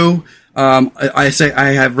through. I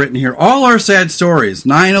have written here, all our sad stories,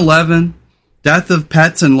 9/11, death of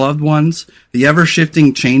pets and loved ones, the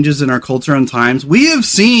ever-shifting changes in our culture and times. We have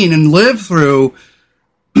seen and lived through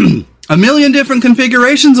a million different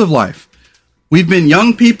configurations of life. We've been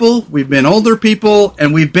young people, we've been older people,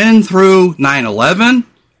 and we've been through 9/11.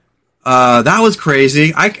 That was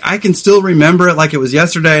crazy. I can still remember it like it was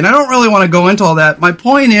yesterday, and I don't really want to go into all that. My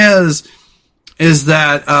point is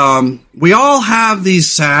that we all have these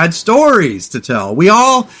sad stories to tell. We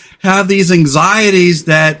all have these anxieties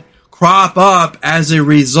that crop up as a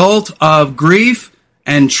result of grief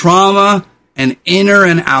and trauma and inner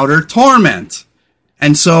and outer torment.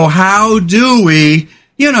 And so how do we,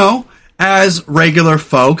 as regular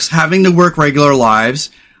folks having to work regular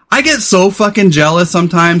lives, I get so fucking jealous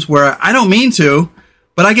sometimes where I don't mean to,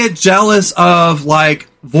 but I get jealous of like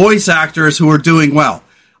voice actors who are doing well.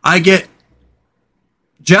 I get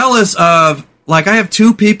jealous of, like, I have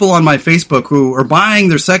 2 people on my Facebook who are buying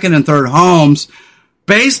their second and third homes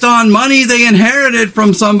based on money they inherited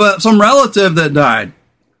from some relative that died.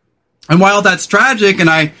 And while that's tragic, and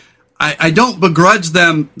I don't begrudge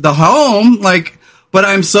them the home, but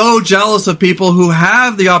I'm so jealous of people who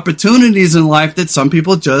have the opportunities in life that some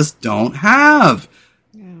people just don't have.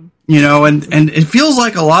 Yeah. And it feels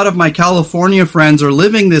like a lot of my California friends are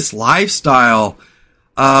living this lifestyle.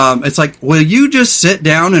 It's like, will you just sit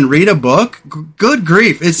down and read a book? Good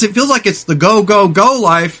grief. It feels like it's the go, go, go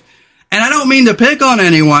life. And I don't mean to pick on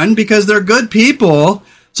anyone because they're good people.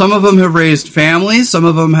 Some of them have raised families. Some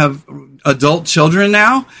of them have adult children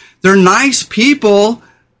now. They're nice people.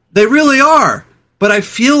 They really are. But I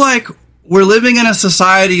feel like we're living in a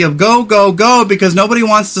society of go, go, go because nobody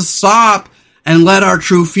wants to stop and let our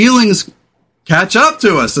true feelings catch up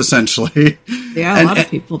to us, essentially. Yeah, a lot of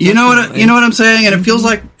people. You know what I'm saying? And it feels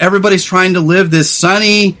like everybody's trying to live this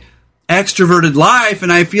sunny, extroverted life.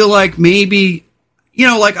 And I feel like maybe,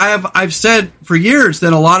 I've said for years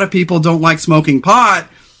that a lot of people don't like smoking pot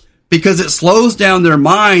because it slows down their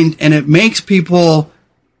mind and it makes people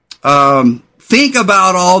think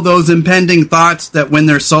about all those impending thoughts that when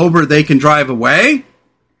they're sober, they can drive away.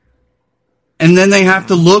 And then they have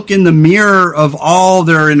to look in the mirror of all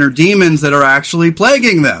their inner demons that are actually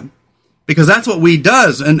plaguing them. Because that's what weed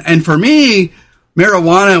does. And for me,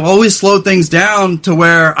 marijuana always slowed things down to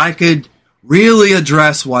where I could really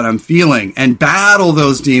address what I'm feeling and battle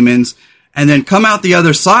those demons and then come out the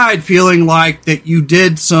other side feeling like that you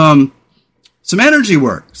did some energy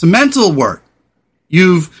work, some mental work.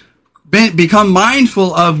 You've become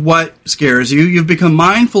mindful of what scares you. You've become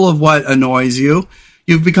mindful of what annoys you.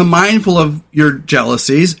 You've become mindful of your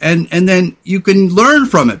jealousies, and then you can learn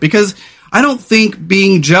from it. Because I don't think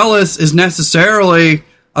being jealous is necessarily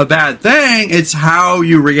a bad thing. It's how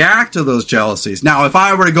you react to those jealousies. Now, if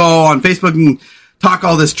I were to go on Facebook and talk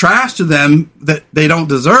all this trash to them that they don't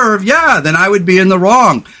deserve, then I would be in the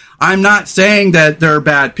wrong. I'm not saying that they're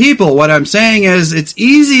bad people. What I'm saying is it's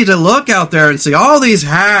easy to look out there and see all these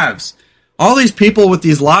haves, all these people with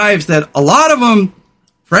these lives that a lot of them,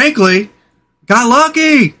 frankly, got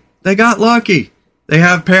lucky. They got lucky. They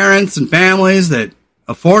have parents and families that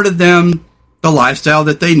afforded them the lifestyle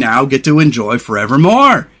that they now get to enjoy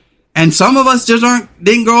forevermore. And some of us just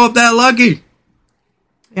didn't grow up that lucky.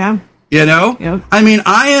 Yeah. Yep. I mean,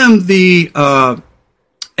 I am the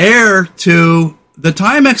heir to the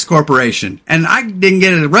Timex Corporation, and I didn't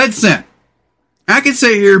get a red cent. I could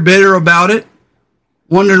sit here bitter about it,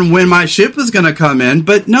 wondering when my ship was going to come in,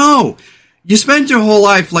 but no. You spent your whole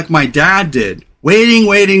life like my dad did, waiting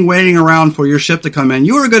around for your ship to come in.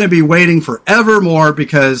 You are going to be waiting forevermore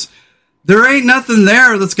because there ain't nothing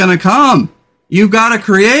there that's going to come. You got to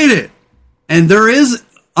create it. And there is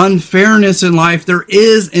unfairness in life. There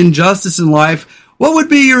is injustice in life. What would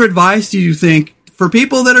be your advice, do you think, for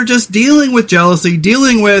people that are just dealing with jealousy,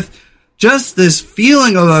 dealing with just this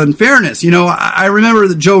feeling of unfairness? I remember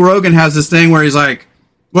that Joe Rogan has this thing where he's like,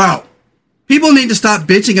 well, people need to stop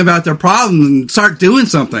bitching about their problems and start doing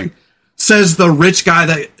something, says the rich guy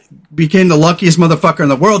that became the luckiest motherfucker in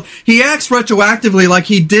the world. He acts retroactively like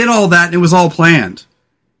he did all that and it was all planned.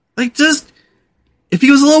 If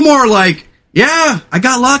he was a little more like, yeah, I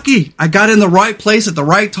got lucky. I got in the right place at the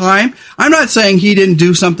right time. I'm not saying he didn't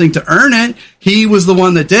do something to earn it. He was the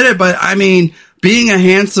one that did it. But I mean, being a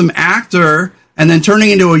handsome actor and then turning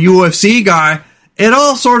into a UFC guy, it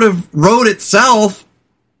all sort of wrote itself.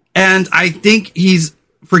 And I think he's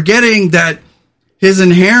forgetting that his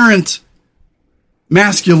inherent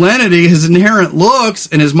masculinity, his inherent looks,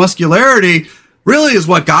 and his muscularity really is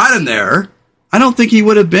what got him there. I don't think he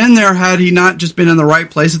would have been there had he not just been in the right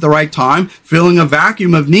place at the right time, filling a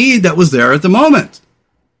vacuum of need that was there at the moment.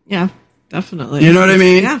 Yeah, definitely. You know what I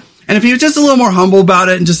mean? Yeah. And if he was just a little more humble about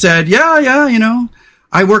it and just said, yeah,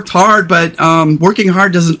 I worked hard, but working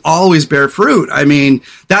hard doesn't always bear fruit. I mean,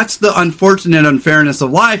 that's the unfortunate unfairness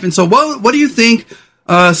of life. And so what do you think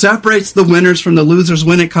separates the winners from the losers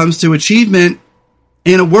when it comes to achievement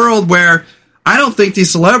in a world where I don't think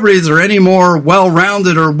these celebrities are any more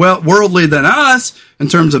well-rounded or worldly than us in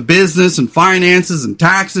terms of business and finances and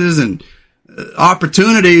taxes and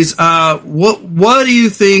opportunities? What do you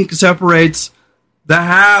think separates the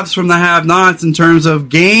haves from the have-nots in terms of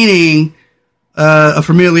gaining a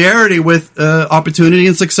familiarity with opportunity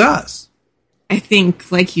and success? I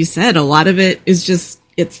think, like you said, a lot of it is just,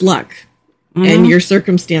 it's luck. And your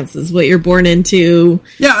circumstances, what you're born into.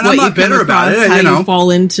 Yeah, and I'm not bitter about it. How you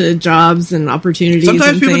fall into jobs and opportunities.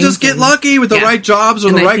 Sometimes people just get lucky with the right jobs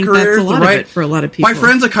or the right careers. For a lot of people. My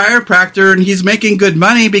friend's a chiropractor, and he's making good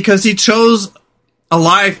money because he chose a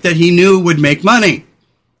life that he knew would make money.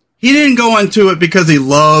 He didn't go into it because he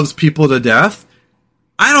loves people to death.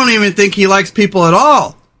 I don't even think he likes people at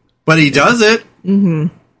all, but he does it. Mm-hmm.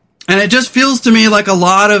 And it just feels to me like a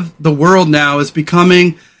lot of the world now is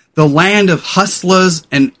becoming the land of hustlers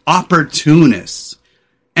and opportunists.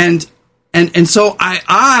 And so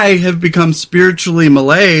I have become spiritually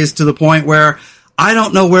malaised to the point where I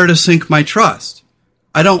don't know where to sink my trust.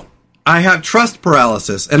 I have trust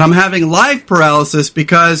paralysis, and I'm having life paralysis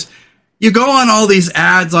because you go on all these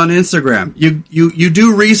ads on Instagram. You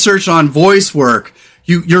do research on voice work.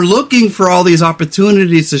 You're looking for all these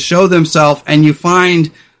opportunities to show themselves, and you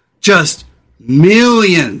find just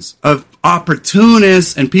millions of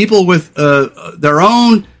opportunists and people with their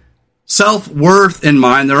own self-worth in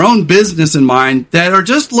mind, their own business in mind, that are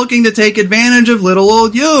just looking to take advantage of little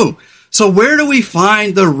old you. So where do we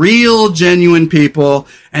find the real genuine people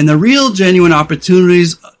and the real genuine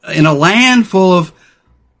opportunities in a land full of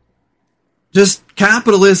just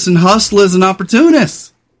capitalists and hustlers and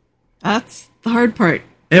opportunists? That's the hard part.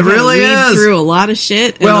 It really is. Through a lot of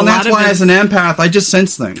shit. Well, and that's why as an empath, I just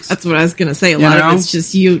sense things. That's what I was going to say. A lot of it's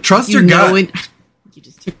just you. Trust your gut. You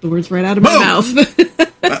just took the words right out of my mouth.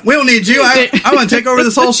 We don't need you. I want to take over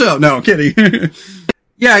this whole show. No, kidding.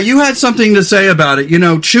 Yeah, you had something to say about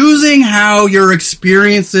it. Choosing how your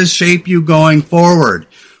experiences shape you going forward.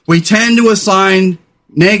 We tend to assign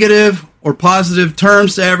negative or positive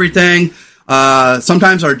terms to everything.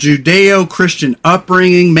 Sometimes our Judeo-Christian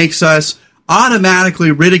upbringing makes us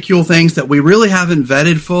automatically ridicule things that we really haven't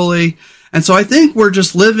vetted fully. And so I think we're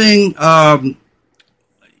just living,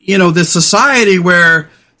 this society where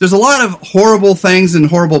there's a lot of horrible things and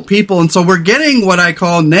horrible people. And so we're getting what I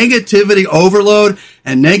call negativity overload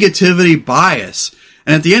and negativity bias.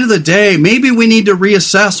 And at the end of the day, maybe we need to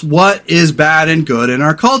reassess what is bad and good in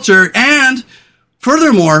our culture. And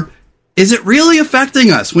furthermore, is it really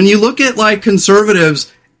affecting us? When you look at like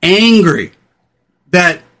conservatives angry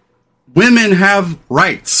that women have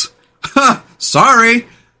rights. Sorry,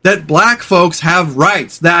 that black folks have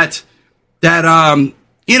rights. That they're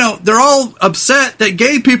all upset that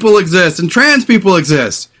gay people exist and trans people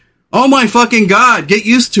exist. Oh my fucking God, get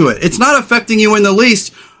used to it. It's not affecting you in the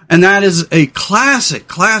least. And that is a classic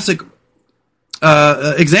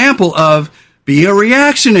example of be a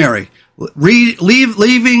reactionary. Living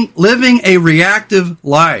a reactive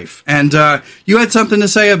life. And you had something to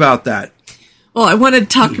say about that. Well, I want to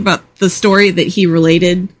talk about the story that he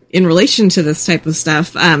related in relation to this type of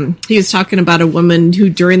stuff. He was talking about a woman who,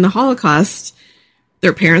 during the Holocaust,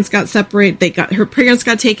 their parents got separated. Her parents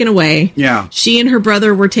got taken away. Yeah. She and her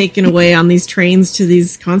brother were taken away on these trains to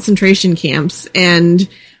these concentration camps. And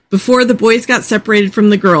before the boys got separated from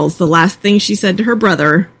the girls, the last thing she said to her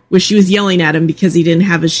brother was she was yelling at him because he didn't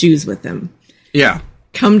have his shoes with him. Yeah.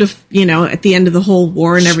 Come to, at the end of the whole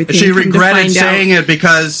war and everything. She regretted saying it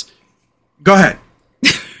because... Go ahead.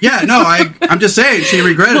 Yeah, no, I'm just saying she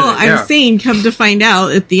regretted it. Well, I'm saying come to find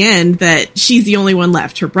out at the end that she's the only one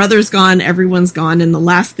left. Her brother's gone, everyone's gone, and the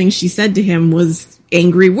last thing she said to him was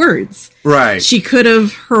angry words. Right.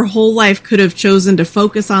 Her whole life could have chosen to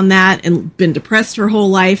focus on that and been depressed her whole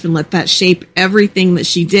life and let that shape everything that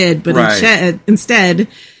she did. But instead,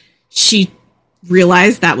 she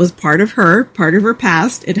realized that was part of her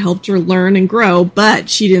past. It helped her learn and grow, but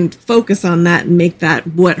she didn't focus on that and make that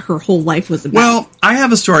what her whole life was about. Well, I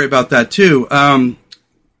have a story about that too.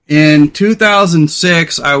 In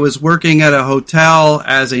 2006, I was working at a hotel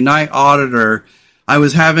as a night auditor. I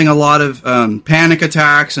was having a lot of panic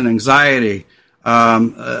attacks and anxiety.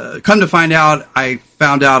 Come to find out, I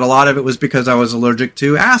found out a lot of it was because I was allergic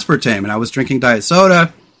to aspartame, and I was drinking diet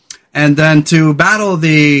soda. And then to battle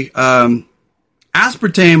the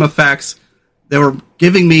aspartame effects, they were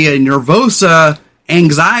giving me a nervosa,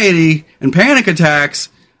 anxiety, and panic attacks.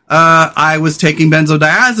 I was taking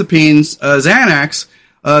benzodiazepines, Xanax,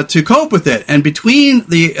 to cope with it. And between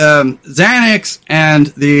the Xanax and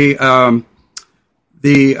the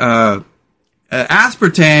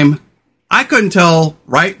aspartame, I couldn't tell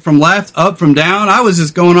right from left, up from down. I was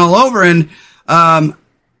just going all over. And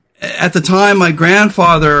at the time, my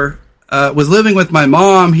grandfather was living with my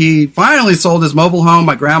mom. He finally sold his mobile home.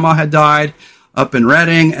 My grandma had died up in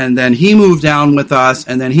Reading, and then he moved down with us,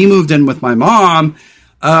 and then he moved in with my mom.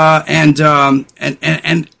 And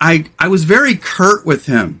I was very curt with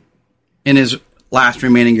him in his last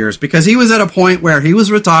remaining years because he was at a point where he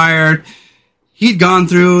was retired. he'd gone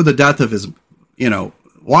through the death of his,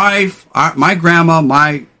 wife, my grandma,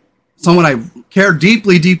 someone I cared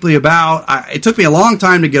deeply, deeply about. It took me a long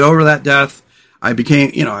time to get over that death. I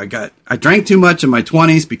became, I drank too much in my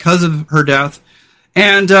 20s because of her death.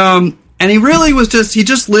 And he really was he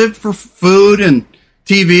just lived for food and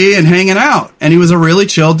TV and hanging out. And he was a really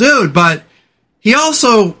chill dude. But he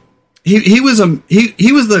also, he was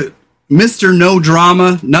the Mr. No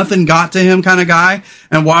Drama, nothing got to him kind of guy.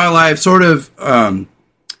 And while I've sort of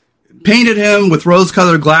painted him with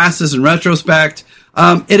rose-colored glasses in retrospect,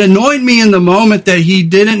 it annoyed me in the moment that he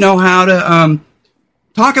didn't know how to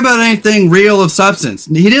talk about anything real of substance.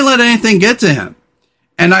 He didn't let anything get to him.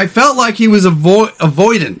 And I felt like he was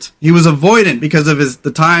avoidant. He was avoidant because of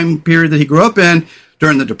the time period that he grew up in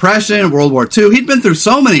during the Depression, World War II. He'd been through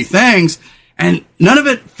so many things, and none of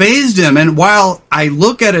it fazed him. And while I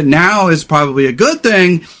look at it now as probably a good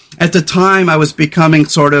thing, at the time I was becoming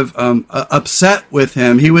sort of upset with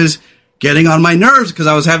him. He was getting on my nerves because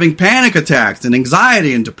I was having panic attacks and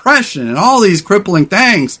anxiety and depression and all these crippling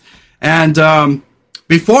things. And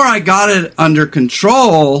before I got it under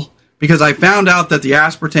control, because I found out that the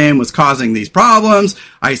aspartame was causing these problems,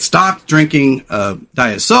 I stopped drinking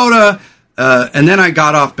diet soda, and then I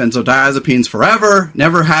got off benzodiazepines forever,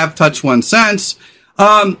 never have touched one since.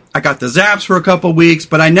 I got the zaps for a couple weeks,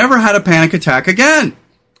 but I never had a panic attack again.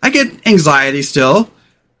 I get anxiety still,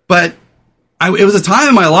 but it was a time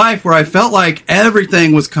in my life where I felt like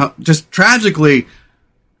everything was just tragically,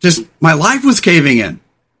 my life was caving in.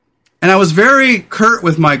 And I was very curt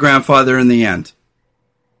with my grandfather in the end.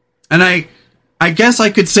 And I guess I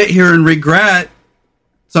could sit here and regret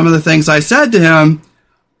some of the things I said to him,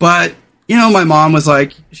 but, my mom was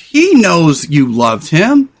like, he knows you loved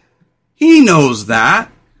him. He knows that.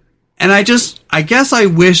 And I guess I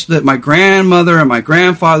wish that my grandmother and my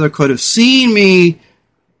grandfather could have seen me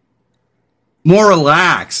more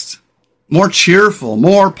relaxed, more cheerful,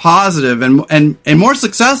 more positive, and more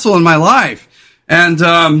successful in my life. And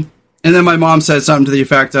then my mom said something to the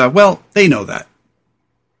effect of, well, they know that.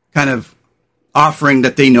 Kind of offering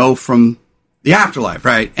that they know from the afterlife,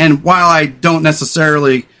 right? And while I don't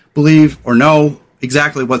necessarily believe or know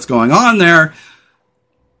exactly what's going on there,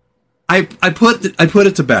 I put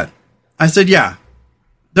it to bed. I said, yeah,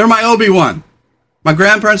 they're my Obi-Wan. My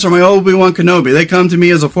grandparents are my Obi-Wan Kenobi. They come to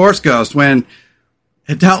me as a Force ghost when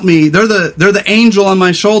it helped me. They're the angel on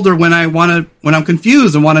my shoulder when I'm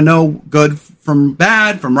confused and want to know good from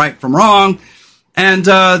bad, from right from wrong. And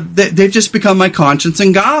they've just become my conscience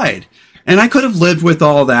and guide. And I could have lived with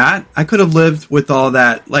all that. But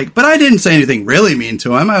I didn't say anything really mean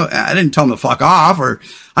to him. I didn't tell him to fuck off, or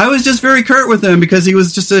I was just very curt with him because he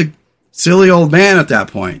was just a silly old man at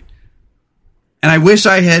that point. And I wish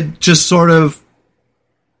I had just sort of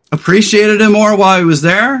appreciated him more while he was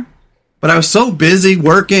there. But I was so busy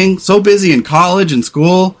working, so busy in college and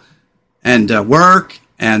school and work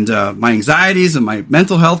and my anxieties and my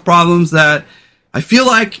mental health problems that I feel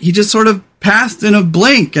like he just sort of passed in a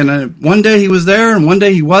blink. And one day he was there and one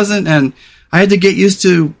day he wasn't. And I had to get used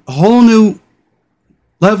to a whole new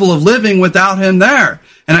level of living without him there.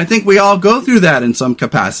 And I think we all go through that in some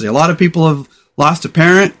capacity. A lot of people have lost a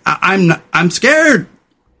parent. I'm scared.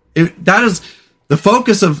 That is the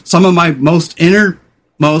focus of some of my most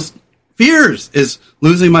innermost fears, is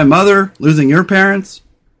losing my mother, losing your parents.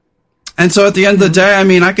 And so at the end of the day, I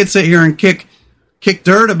mean, I could sit here and kick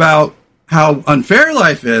dirt about how unfair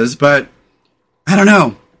life is, but I don't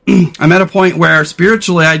know. I'm at a point where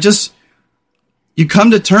spiritually, you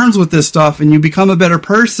come to terms with this stuff and you become a better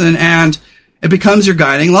person and it becomes your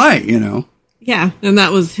guiding light, Yeah, and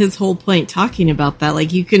that was his whole point, talking about that.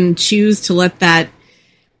 Like, you can choose to let that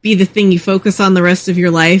be the thing you focus on the rest of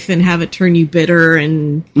your life and have it turn you bitter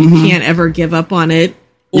and you can't ever give up on it.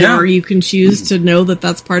 Or you can choose to know that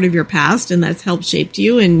that's part of your past and that's helped shape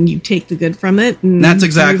you and you take the good from it. And that's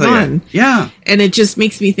exactly it. Yeah. And it just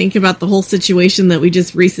makes me think about the whole situation that we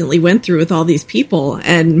just recently went through with all these people.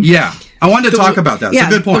 And yeah, I wanted to talk about that. It's a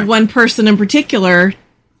good point. The one person in particular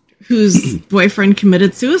whose boyfriend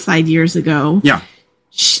committed suicide years ago. Yeah.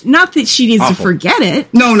 Not that she needs to forget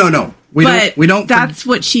it. No. We don't. That's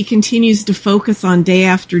what she continues to focus on day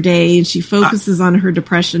after day, and she focuses on her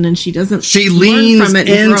depression, and she doesn't. She leans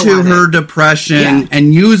into her depression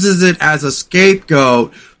and uses it as a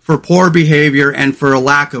scapegoat for poor behavior and for a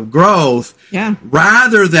lack of growth. Yeah.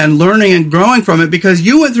 Rather than learning and growing from it, because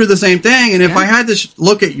you went through the same thing. And if I had to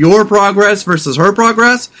look at your progress versus her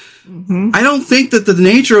progress, I don't think that the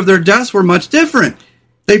nature of their deaths were much different.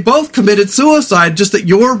 They both committed suicide, just that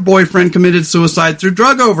your boyfriend committed suicide through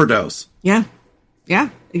drug overdose. Yeah. Yeah,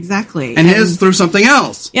 exactly. And his through something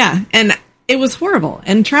else. Yeah. And it was horrible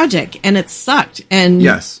and tragic, and it sucked. And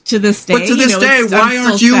to this day, but to this day, why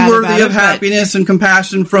aren't you worthy of happiness and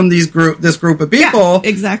compassion from this group of people? Yeah,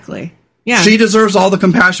 exactly. Yeah, she deserves all the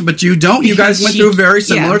compassion, but you don't. You guys went through very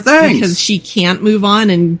similar things because she can't move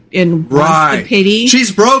on and wants the pity.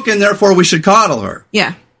 She's broken, therefore we should coddle her.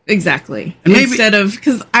 Yeah, exactly. And instead of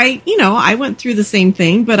because I went through the same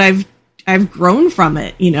thing, but I've grown from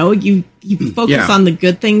it. You focus on the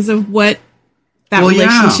good things of what that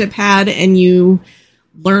relationship had, and you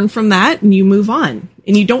learn from that, and you move on.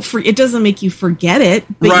 And you don't. It doesn't make you forget it,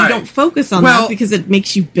 but you don't focus on that because it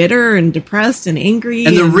makes you bitter and depressed and angry.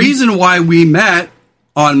 And the reason why we met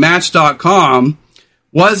on Match.com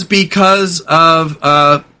was because of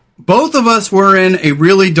both of us were in a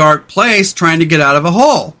really dark place trying to get out of a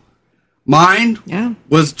hole. Mine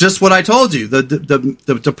was just what I told you: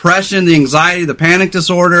 the depression, the anxiety, the panic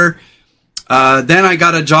disorder. Then I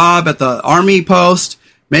got a job at the Army post,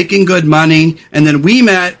 making good money, and then we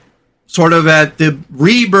met sort of at the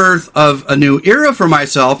rebirth of a new era for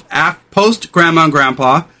myself, post Grandma and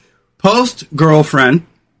Grandpa, post girlfriend,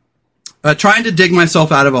 trying to dig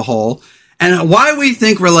myself out of a hole. And why we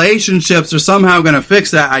think relationships are somehow going to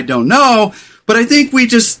fix that, I don't know. But I think we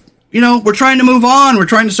just, we're trying to move on. We're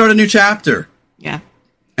trying to start a new chapter. Yeah.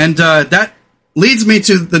 And that leads me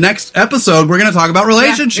to the next episode. We're going to talk about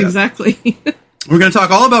relationships. Yeah, exactly. We're going to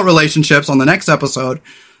talk all about relationships on the next episode.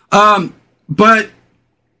 But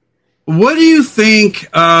what do you think,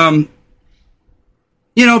 because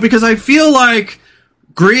I feel like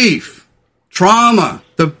grief, trauma,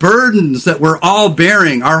 the burdens that we're all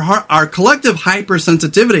bearing, our collective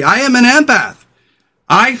hypersensitivity. I am an empath.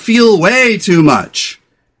 I feel way too much.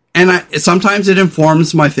 And sometimes it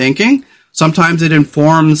informs my thinking. Sometimes it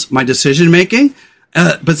informs my decision making.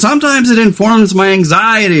 But sometimes it informs my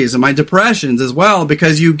anxieties and my depressions as well,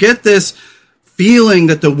 because you get this feeling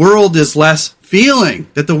that the world is less feeling,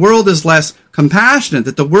 that the world is less compassionate,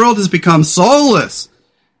 that the world has become soulless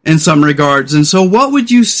in some regards. And so what would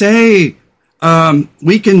you say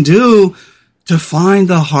we can do to find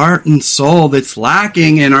the heart and soul that's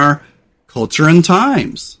lacking in our culture and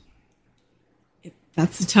times?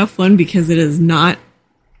 That's a tough one because it is not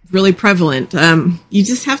really prevalent. You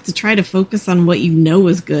just have to try to focus on what you know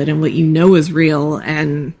is good and what you know is real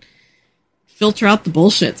and filter out the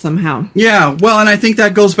bullshit somehow. Yeah, well, and I think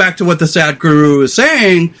that goes back to what the Sadhguru is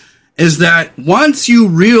saying, is that once you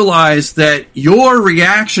realize that your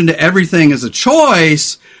reaction to everything is a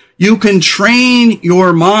choice, you can train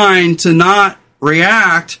your mind to not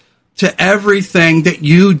react to everything that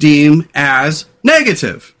you deem as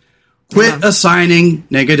negative. Quit assigning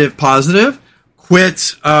negative positive.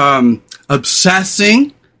 Quit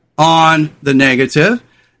obsessing on the negative.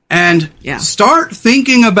 And start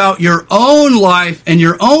thinking about your own life and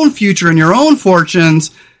your own future and your own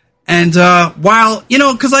fortunes. And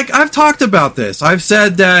because I've talked about this. I've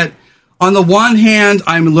said that on the one hand,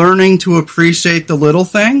 I'm learning to appreciate the little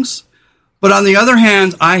things. But on the other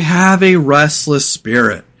hand, I have a restless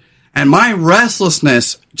spirit. And my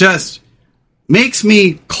restlessness just makes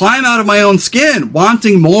me climb out of my own skin,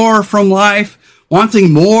 wanting more from life,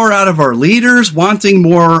 wanting more out of our leaders, wanting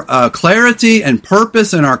more clarity and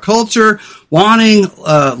purpose in our culture, wanting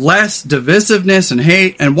less divisiveness and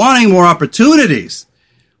hate, and wanting more opportunities.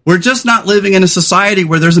 We're just not living in a society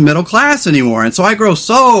where there's a middle class anymore. And so I grow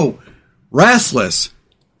so restless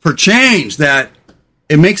for change that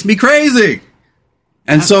it makes me crazy.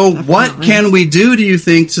 And so what can we do, do you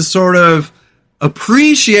think, to sort of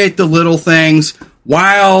appreciate the little things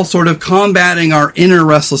while sort of combating our inner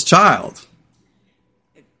restless child?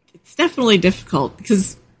 Definitely difficult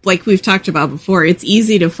because, like we've talked about before, it's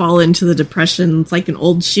easy to fall into the depression. It's like an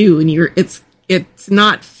old shoe, and it's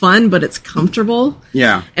not fun, but it's comfortable.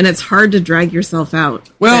 Yeah, and it's hard to drag yourself out.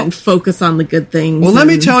 And focus on the good things. Well, let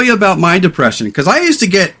me tell you about my depression, because I used to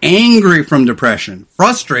get angry from depression,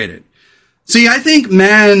 frustrated. See, I think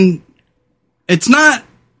men,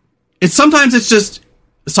 sometimes it's just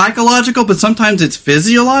psychological, but sometimes it's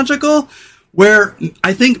physiological. Where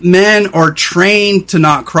I think men are trained to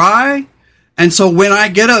not cry. And so when I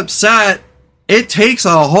get upset, it takes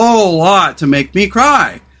a whole lot to make me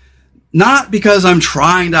cry. Not because I'm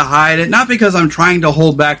trying to hide it, not because I'm trying to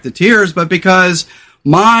hold back the tears, but because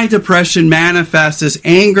my depression manifests as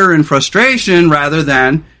anger and frustration rather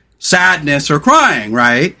than sadness or crying,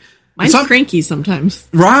 right? Mine's cranky sometimes.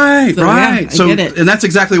 Right, so, right. Yeah, I get it. And that's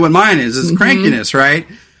exactly what mine is crankiness, right?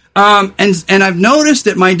 And I've noticed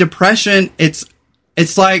that my depression, it's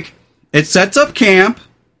like it sets up camp,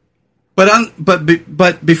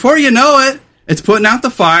 but before you know it, it's putting out the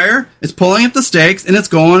fire, it's pulling up the stakes, and it's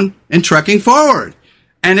going and trekking forward.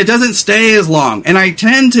 And it doesn't stay as long. And I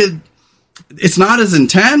tend to it's not as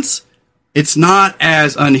intense. It's not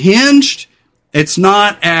as unhinged. It's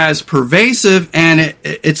not as pervasive, and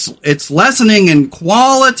it's lessening in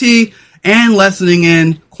quality and lessening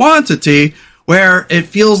in quantity, where it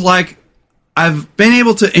feels like I've been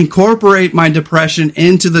able to incorporate my depression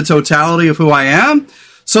into the totality of who I am,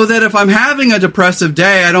 so that if I'm having a depressive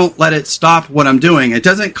day, I don't let it stop what I'm doing. It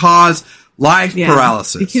doesn't cause life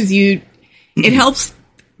paralysis. Because it helps,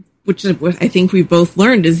 which I think we've both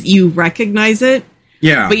learned, is you recognize it,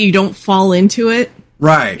 but you don't fall into it.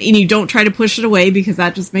 Right. And you don't try to push it away, because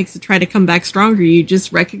that just makes it try to come back stronger. You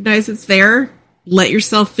just recognize it's there, let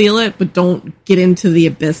yourself feel it, but don't get into the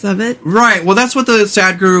abyss of it. Right. Well, that's what the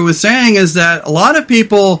Sadhguru was saying, is that a lot of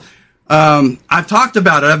people, I've talked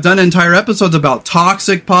about it. I've done entire episodes about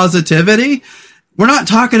toxic positivity. We're not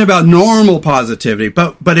talking about normal positivity,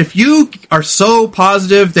 but if you are so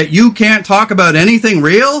positive that you can't talk about anything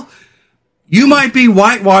real, you might be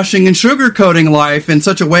whitewashing and sugarcoating life in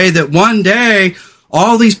such a way that one day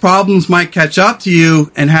all these problems might catch up to you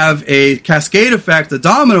and have a cascade effect, a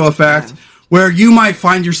domino effect, where you might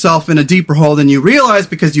find yourself in a deeper hole than you realized,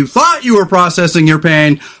 because you thought you were processing your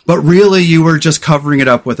pain, but really you were just covering it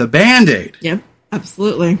up with a Band-Aid. Yep,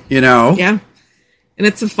 absolutely. You know? Yeah. And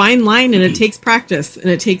it's a fine line, and it takes practice, and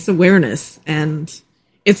it takes awareness, and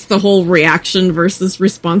it's the whole reaction versus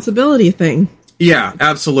responsibility thing. Yeah,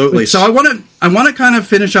 absolutely. So I want to kind of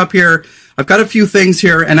finish up here. I've got a few things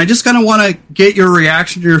here, and I just kind of want to get your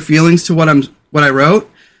reaction to your feelings to what I wrote.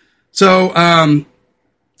 So,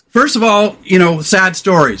 first of all, sad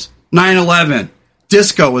stories. 9/11,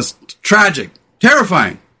 disco was tragic,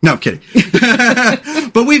 terrifying. No, kidding.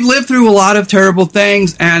 But we've lived through a lot of terrible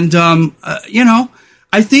things, and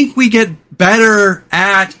I think we get better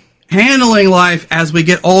at handling life as we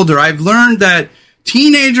get older. I've learned that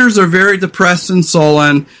teenagers are very depressed and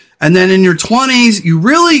sullen. And then in your 20s, you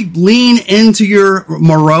really lean into your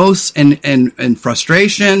morose and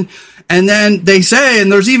frustration. And then they say,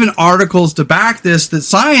 and there's even articles to back this, that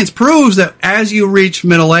science proves that as you reach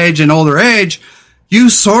middle age and older age,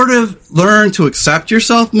 you sort of learn to accept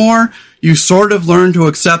yourself more. You sort of learn to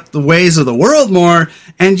accept the ways of the world more.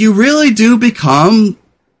 And you really do become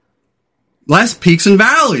less peaks and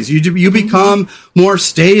valleys. You become more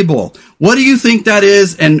stable. What do you think that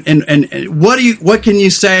is? And what can you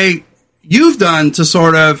say you've done to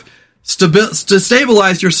sort of to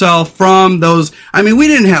stabilize yourself from those? I mean, we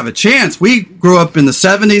didn't have a chance. We grew up in the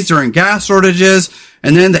 70s during gas shortages,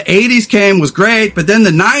 and then the 80s came, was great, but then the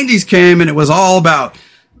 90s came, and it was all about,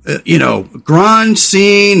 grunge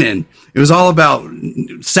scene, and it was all about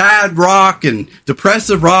sad rock and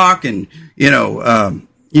depressive rock and,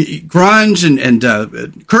 grunge and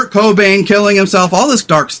Kurt Cobain killing himself, all this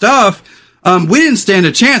dark stuff. We didn't stand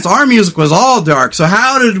a chance. Our music was all dark. So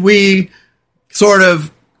how did we sort of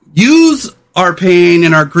use our pain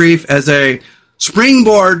and our grief as a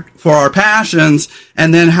springboard for our passions?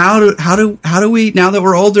 And then how do we, now that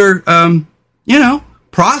we're older,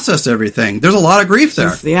 process everything? There's a lot of grief there.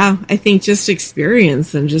 I think just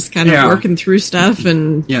experience and just kind of working through stuff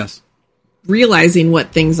and realizing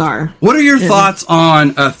what things are. What are your thoughts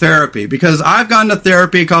on therapy? Because I've gone to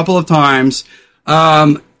therapy a couple of times.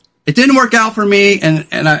 It didn't work out for me,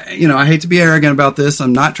 and I hate to be arrogant about this.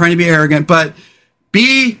 I'm not trying to be arrogant, but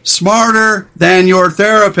be smarter than your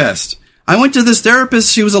therapist. I went to this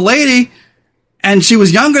therapist. She was a lady, and she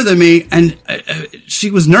was younger than me, and she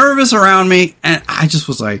was nervous around me, and I just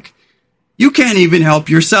was like, you can't even help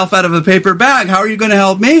yourself out of a paper bag. How are you going to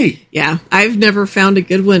help me? Yeah, I've never found a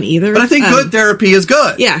good one either. But I think good therapy is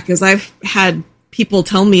good. Yeah, because I've had people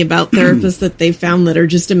tell me about therapists that they've found that are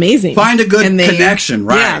just amazing. Find a good connection,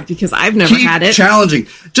 right? Yeah, because I've never had it. Challenging.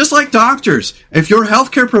 Just like doctors. If your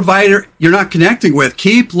healthcare provider you're not connecting with,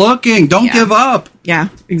 keep looking. Don't give up. Yeah,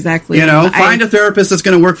 exactly. Find a therapist that's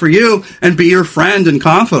going to work for you and be your friend and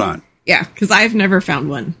confidant. Yeah, because I've never found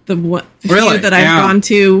one. The few that I've gone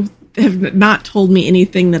to have not told me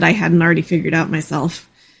anything that I hadn't already figured out myself.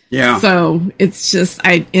 Yeah. So it's just,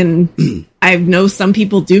 I know some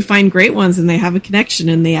people do find great ones and they have a connection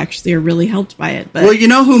and they actually are really helped by it. But, well, you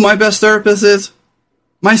know who my best therapist is?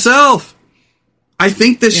 Myself. I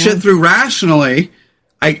think this shit through rationally.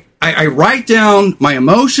 I write down my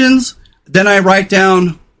emotions, then I write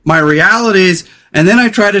down my realities, and then I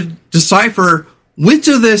try to decipher which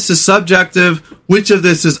of this is subjective, which of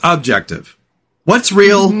this is objective. What's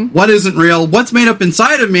real? Mm-hmm. What isn't real? What's made up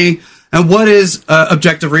inside of me? And what is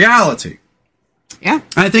objective reality? Yeah.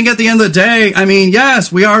 I think at the end of the day, I mean,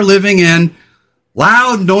 yes, we are living in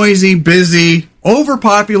loud, noisy, busy,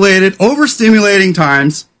 overpopulated, overstimulating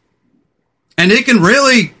times. And it can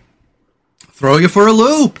really throw you for a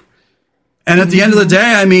loop. And at the end of the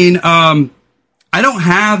day, I mean, I don't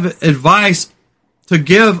have advice to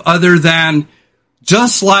give other than,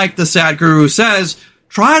 just like the Sadhguru says,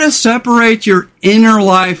 try to separate your inner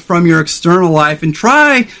life from your external life and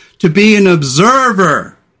try to be an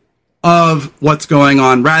observer of what's going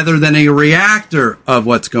on rather than a reactor of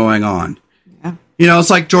what's going on. Yeah. You know, it's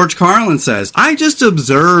like George Carlin says, I just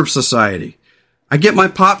observe society. I get my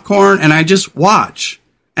popcorn and I just watch.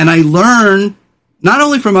 And I learn not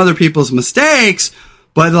only from other people's mistakes,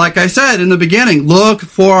 but like I said in the beginning, look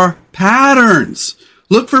for patterns.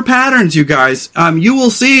 Look for patterns, you guys. You will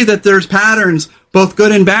see that there's patterns, both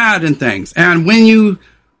good and bad in things. And when you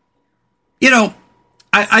know,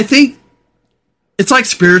 I think it's like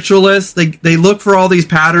spiritualists. They look for all these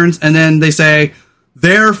patterns and then they say,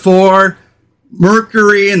 therefore,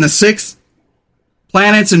 Mercury and the 6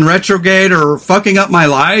 planets in retrograde are fucking up my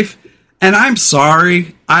life. And I'm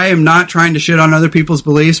sorry, I am not trying to shit on other people's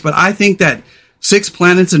beliefs, but I think that 6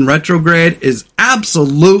 planets in retrograde is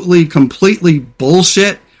absolutely, completely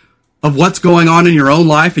bullshit of what's going on in your own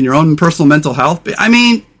life and your own personal mental health. I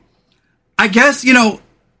mean, I guess, you know,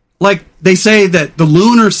 like they say that the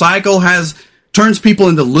lunar cycle turns people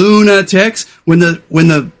into lunatics. When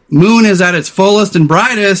the moon is at its fullest and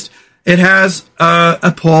brightest, it has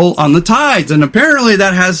a pull on the tides. And apparently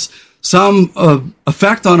that has some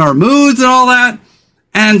effect on our moods and all that.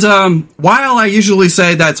 And while I usually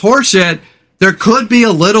say that's horseshit, there could be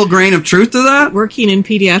a little grain of truth to that. Working in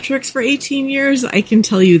pediatrics for 18 years, I can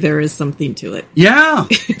tell you there is something to it. Yeah.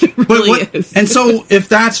 It really is. And so if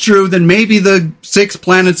that's true, then maybe the 6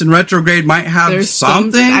 planets in retrograde might have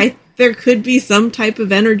something. There could be some type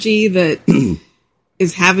of energy that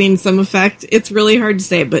is having some effect. It's really hard to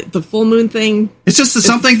say, but the full moon thing... It's just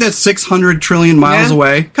something that's 600 trillion miles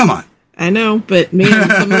away. Come on. I know, but man,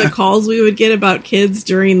 some of the calls we would get about kids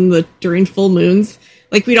during full moons...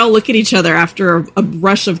 Like, we'd all look at each other after a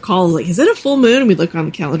rush of calls, like, is it a full moon? And we'd look on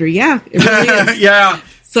the calendar. Yeah, it really is. Yeah.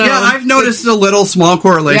 So yeah, I've noticed a little small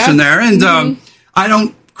correlation there. And I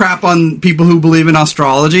don't crap on people who believe in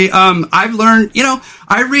astrology. I've learned, you know,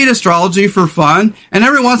 I read astrology for fun. And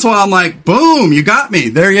every once in a while, I'm like, boom, you got me.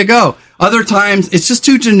 There you go. Other times, it's just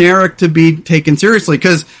too generic to be taken seriously.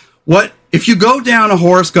 Because if you go down a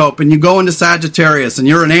horoscope and you go into Sagittarius and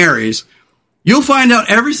you're an Aries, you'll find out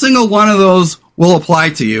every single one of those will apply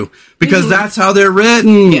to you because that's how they're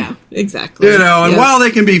written. Yeah, exactly. You know, and while they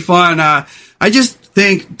can be fun, I just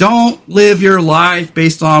think don't live your life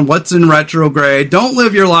based on what's in retrograde. Don't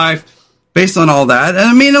live your life based on all that. And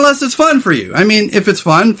I mean, unless it's fun for you. I mean, if it's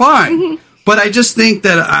fun, fine. Mm-hmm. But I just think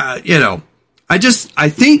that, you know, I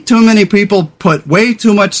think too many people put way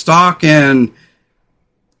too much stock in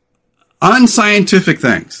unscientific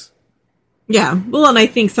things. Yeah, well, and I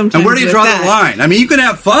think sometimes... And where do you draw the line? I mean, you can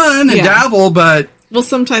have fun and dabble, but... Well,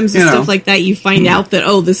 sometimes with stuff like that, you find out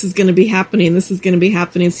that, this is going to be happening, this is going to be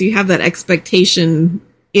happening, so you have that expectation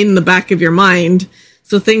in the back of your mind,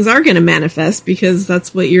 so things are going to manifest, because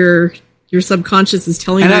that's what your subconscious is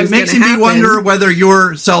telling you is going to happen. And it makes me wonder whether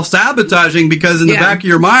you're self-sabotaging, because in the back of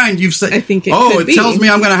your mind, you've said, I think it tells me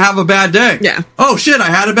I'm going to have a bad day. Yeah. Oh, shit, I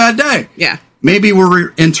had a bad day. Yeah. Maybe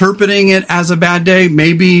we're interpreting it as a bad day.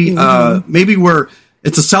 Maybe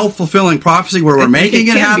it's a self-fulfilling prophecy where we're making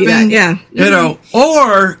it happen. Yeah. You know,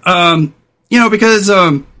 or, you know, because,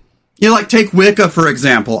 like take Wicca, for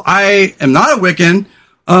example. I am not a Wiccan,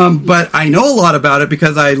 but I know a lot about it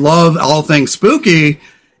because I love all things spooky.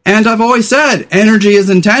 And I've always said energy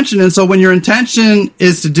is intention. And so when your intention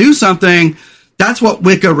is to do something, that's what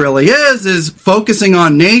Wicca really is focusing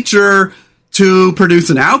on nature to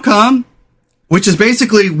produce an outcome, which is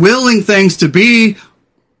basically willing things to be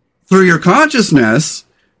through your consciousness.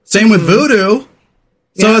 Same with voodoo.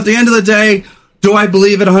 So at the end of the day, do I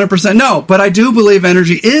believe it 100%? No, but I do believe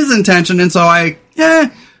energy is intention. And so I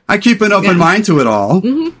keep an open mind to it all.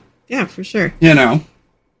 Mm-hmm. Yeah, for sure. You know.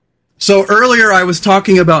 So earlier I was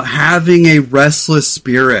talking about having a restless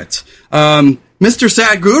spirit. Mr.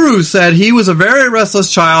 Sadhguru said he was a very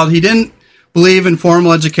restless child. He didn't believe in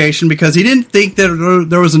formal education because he didn't think that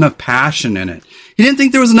there was enough passion in it. He didn't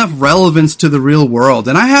think there was enough relevance to the real world.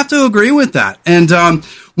 And I have to agree with that. And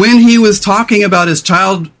when he was talking about his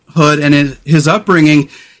childhood and his upbringing,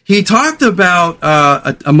 he talked about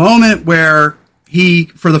a moment where he,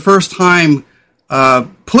 for the first time,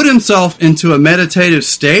 put himself into a meditative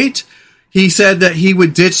state. He said that he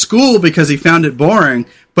would ditch school because he found it boring.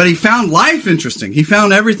 But he found life interesting. He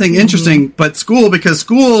found everything interesting but school, because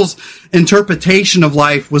school's interpretation of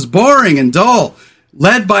life was boring and dull,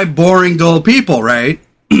 led by boring, dull people, right?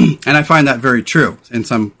 And I find that very true in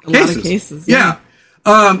some cases. A lot of cases, yeah.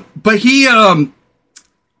 But he,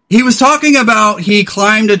 he was talking about he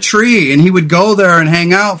climbed a tree and he would go there and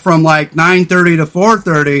hang out from like 9:30 to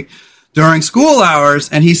 4:30 during school hours.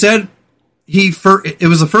 And he said it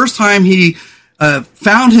was the first time he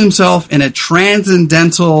found himself in a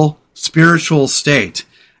transcendental spiritual state,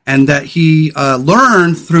 and that he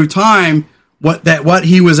learned through time what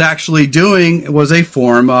he was actually doing was a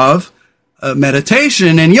form of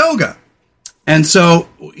meditation and yoga. And so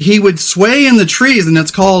he would sway in the trees, and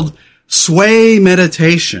it's called sway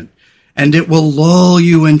meditation. And it will lull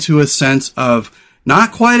you into a sense of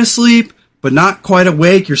not quite asleep, but not quite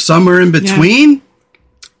awake. You're somewhere in between. Yeah.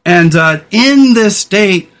 And in this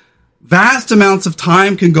state, vast amounts of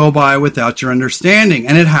time can go by without your understanding.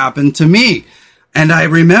 And it happened to me. And I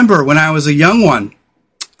remember when I was a young one,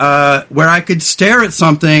 where I could stare at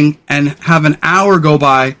something and have an hour go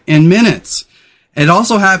by in minutes. It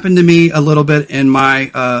also happened to me a little bit in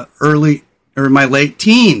my my late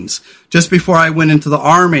teens, just before I went into the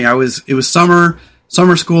Army. It was summer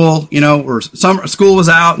school, or summer school was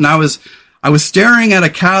out, and I was staring at a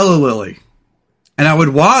calla lily, and I would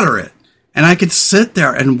water it, and I could sit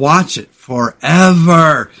there and watch it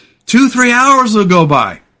forever. 2-3 hours would go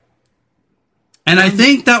by. And I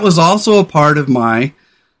think that was also a part of my,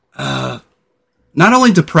 not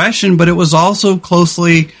only depression, but it was also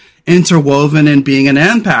closely interwoven in being an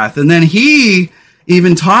empath. And then he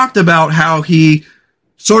even talked about how he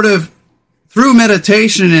sort of, through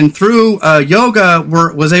meditation and through yoga,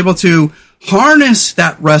 was able to harness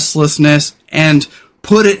that restlessness and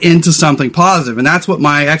put it into something positive. And that's what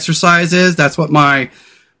my exercise is. That's what my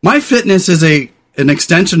fitness is, an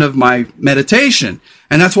extension of my meditation.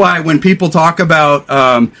 And that's why when people talk about,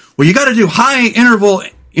 you got to do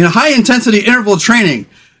high intensity interval training.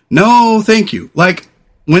 No, thank you. Like,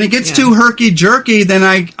 when it gets too herky-jerky, then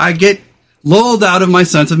I get lulled out of my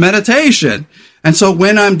sense of meditation. And so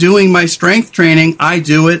when I'm doing my strength training, I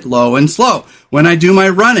do it low and slow. When I do my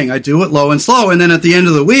running, I do it low and slow. And then at the end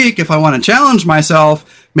of the week, if I want to challenge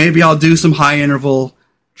myself, maybe I'll do some high interval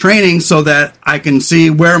training so that I can see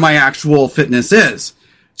where my actual fitness is.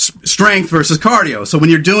 Strength versus cardio. So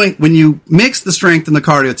when you mix the strength and the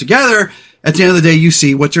cardio together, at the end of the day, you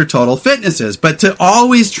see what your total fitness is. But to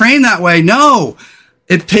always train that way, no.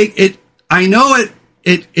 I know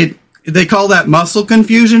they call that muscle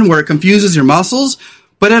confusion, where it confuses your muscles,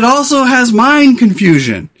 but it also has mind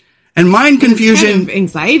confusion. And mind confusion, kind of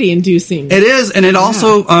anxiety inducing. It is, and it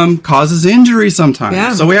also causes injury sometimes.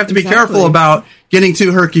 Yeah, so we have to be careful about getting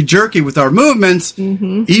too herky jerky with our movements.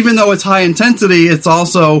 Mm-hmm. Even though it's high intensity, it's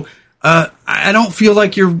also I don't feel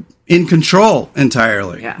like you're in control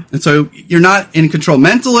entirely. Yeah. And so you're not in control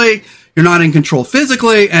mentally, you're not in control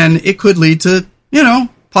physically, and it could lead to,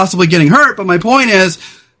 possibly getting hurt. But my point is,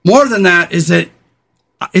 more than that, is that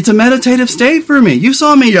it's a meditative state for me. You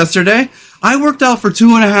saw me yesterday. I worked out for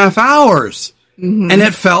 2.5 hours, and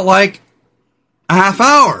it felt like a half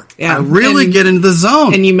hour. Yeah. I really get into the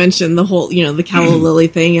zone. And you mentioned the whole, the calla lily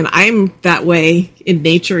thing, and I'm that way in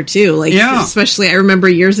nature too. Like, especially I remember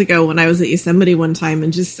years ago when I was at Yosemite one time,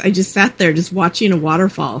 and I just sat there just watching a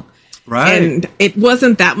waterfall. Right. And it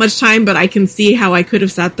wasn't that much time, but I can see how I could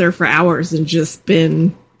have sat there for hours and just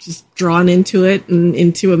been drawn into it and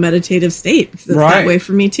into a meditative state. Because it's that way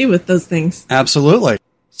for me too with those things. Absolutely.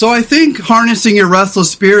 So I think harnessing your restless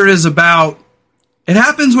spirit is about, it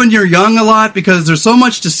happens when you're young a lot because there's so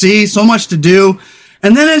much to see, so much to do.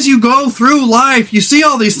 And then as you go through life, you see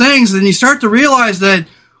all these things and you start to realize that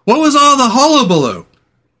what was all the hullabaloo?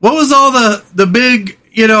 What was all the big,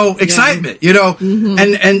 excitement,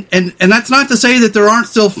 and that's not to say that there aren't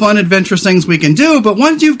still fun, adventurous things we can do. But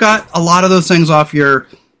once you've got a lot of those things off your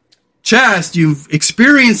chest, you've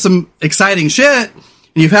experienced some exciting shit, and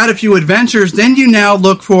you've had a few adventures, then you now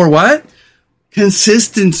look for what?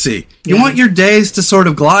 Consistency. You want your days to sort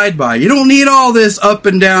of glide by. You don't need all this up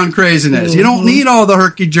and down craziness. You don't need all the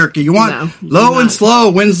herky-jerky. You want low and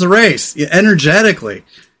slow wins the race, energetically.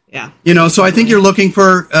 Yeah. So I think you're looking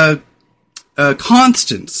for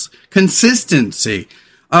consistency.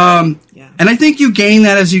 And I think you gain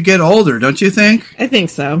that as you get older, don't you think? I think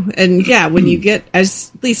so. And when you get,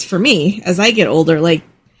 at least for me, as I get older, like,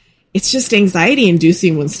 it's just anxiety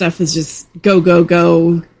inducing when stuff is just go, go,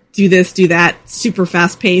 go, do this, do that, super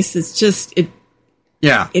fast pace. It's just, it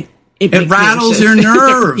rattles your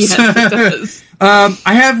nerves. Yes, it does.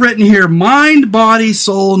 I have written here, mind, body,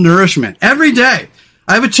 soul, nourishment. Every day,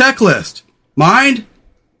 I have a checklist. Mind,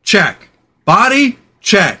 check. Body,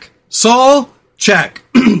 check. Soul, check.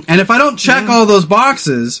 And if I don't check all those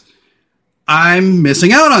boxes, I'm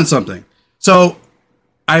missing out on something. So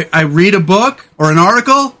I read a book or an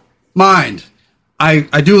article, mind.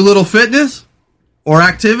 I do a little fitness or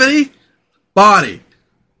activity, body.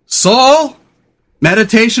 soul,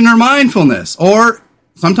 meditation, or mindfulness, or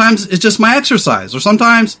sometimes it's just my exercise, or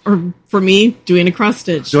sometimes... Or for me, doing a cross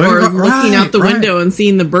stitch, or looking out the window and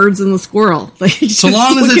seeing the birds and the squirrel. Like, so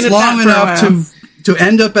long as it's long enough to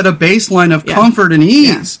end up at a baseline of comfort and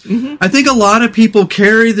ease. Yeah. Mm-hmm. I think a lot of people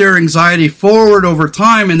carry their anxiety forward over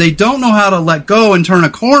time, and they don't know how to let go and turn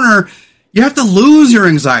a corner. You have to lose your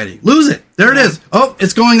anxiety. Lose it. There it is. Oh,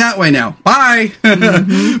 it's going that way now. Bye.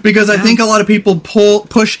 Mm-hmm. Because I think a lot of people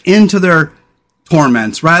push into their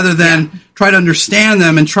torments rather than try to understand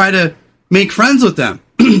them and try to make friends with them.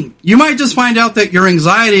 You might just find out that your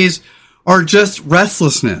anxieties are just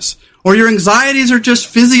restlessness, or your anxieties are just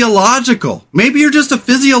physiological. Maybe you're just a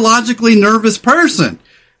physiologically nervous person,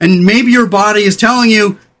 and maybe your body is telling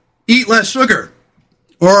you, eat less sugar,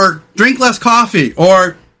 or drink less coffee,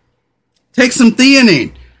 or take some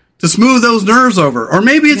theanine to smooth those nerves over. Or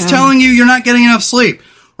maybe it's telling you you're not getting enough sleep.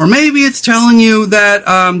 Or maybe it's telling you that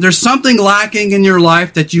there's something lacking in your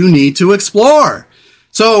life that you need to explore.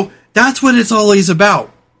 So that's what it's always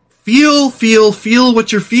about. Feel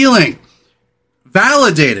what you're feeling.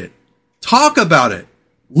 Validate it. Talk about it.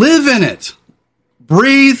 Live in it.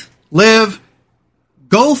 Breathe, live.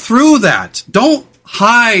 Go through that. Don't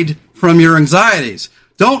hide from your anxieties.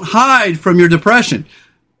 Don't hide from your depression.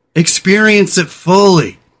 Experience it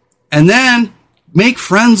fully. And then make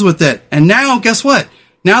friends with it. And now, guess what?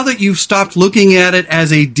 Now that you've stopped looking at it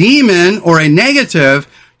as a demon or a negative,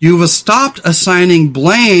 you've stopped assigning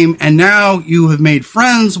blame, and now you have made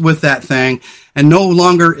friends with that thing, and no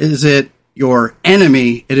longer is it your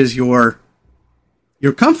enemy, it is your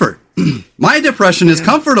comfort. My depression is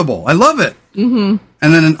comfortable. I love it. Mm-hmm.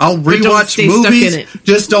 And then I'll rewatch movies.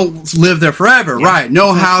 Just don't live there forever. Yeah, right.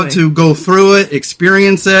 Know how to go through it,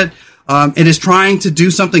 experience it. It is trying to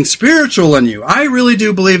do something spiritual in you. I really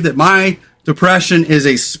do believe that my depression is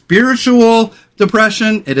a spiritual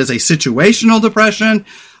depression. It is a situational depression.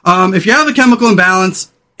 If you have a chemical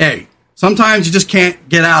imbalance, sometimes you just can't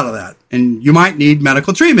get out of that, and you might need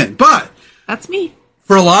medical treatment. But that's me.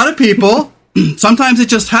 For a lot of people, sometimes it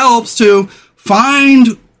just helps to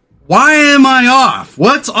find, why am I off?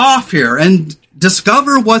 What's off here? And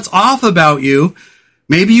discover what's off about you.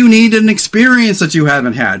 Maybe you need an experience that you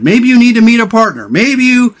haven't had. Maybe you need to meet a partner. Maybe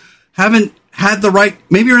you haven't had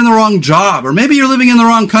maybe you're in the wrong job, or maybe you're living in the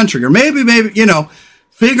wrong country, or maybe,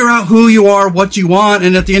 figure out who you are, what you want.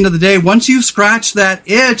 And at the end of the day, once you've scratched that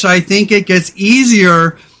itch, I think it gets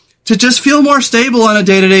easier to just feel more stable on a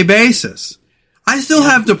day-to-day basis. I still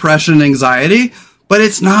have depression and anxiety, but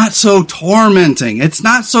it's not so tormenting. It's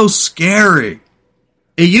not so scary.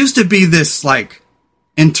 It used to be this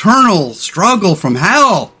internal struggle from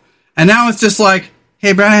hell. And now it's just like,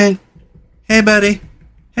 hey, Brian, hey, buddy.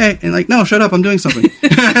 Hey, and no, shut up, I'm doing something.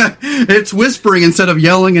 It's whispering instead of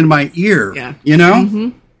yelling in my ear. Yeah.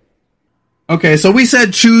 Mm-hmm. Okay, so we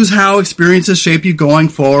said choose how experiences shape you going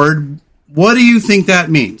forward. What do you think that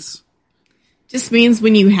means? Just means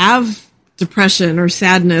when you have depression or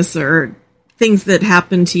sadness or things that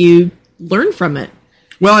happen to you, learn from it.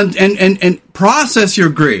 Well, and process your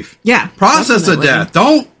grief. Yeah. Process the death.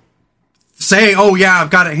 Don't say, oh, yeah, I've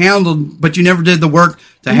got it handled, but you never did the work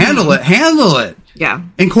to handle it. Handle it. Yeah.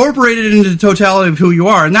 Incorporate it into the totality of who you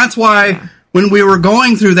are. And that's why when we were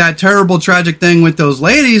going through that terrible, tragic thing with those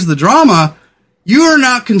ladies, the drama, you are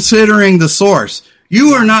not considering the source. You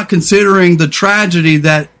are not considering the tragedy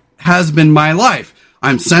that has been my life.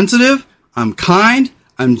 I'm sensitive. I'm kind.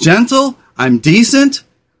 I'm gentle. I'm decent.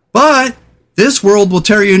 But this world will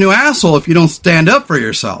tear you a new asshole if you don't stand up for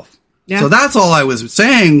yourself. Yeah. So that's all I was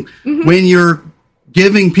saying. Mm-hmm. When you're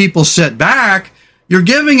giving people shit back, you're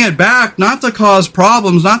giving it back not to cause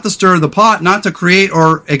problems, not to stir the pot, not to create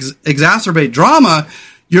or exacerbate drama.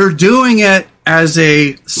 You're doing it as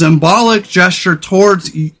a symbolic gesture towards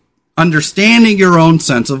understanding your own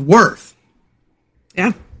sense of worth.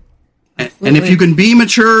 Yeah. And if you can be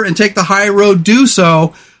mature and take the high road, do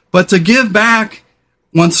so. But to give back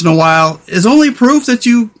once in a while is only proof that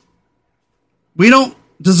we don't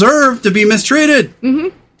deserve to be mistreated.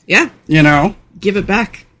 Mm-hmm. Yeah. Give it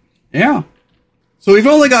back. Yeah. So we've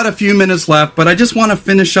only got a few minutes left, but I just want to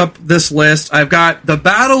finish up this list. I've got the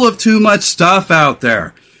battle of too much stuff out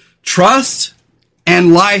there. Trust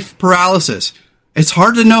and life paralysis. It's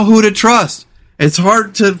hard to know who to trust. It's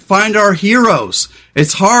hard to find our heroes.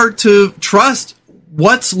 It's hard to trust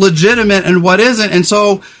what's legitimate and what isn't. And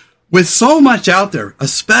so with so much out there,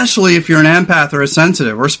 especially if you're an empath or a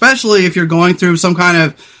sensitive, or especially if you're going through some kind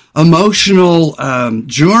of emotional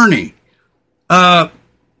journey,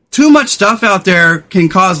 too much stuff out there can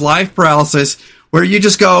cause life paralysis where you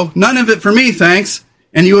just go, none of it for me, thanks.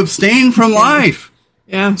 And you abstain from life.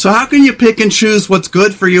 Yeah. So how can you pick and choose what's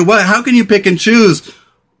good for you? How can you pick and choose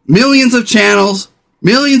millions of channels,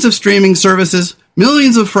 millions of streaming services,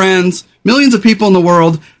 millions of friends, millions of people in the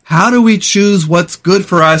world? How do we choose what's good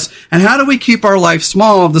for us? And how do we keep our life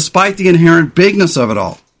small despite the inherent bigness of it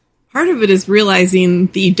all? Part of it is realizing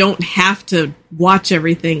that you don't have to watch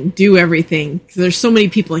everything, do everything. Because there's so many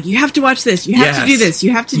people like, you have to watch this, you have to do this,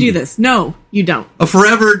 you have to do this. No, you don't. A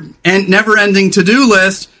forever and never-ending to-do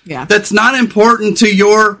list that's not important to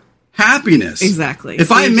your happiness. Exactly. If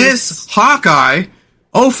I miss Hawkeye,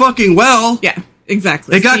 oh fucking well. Yeah,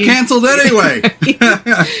 exactly. It got canceled anyway.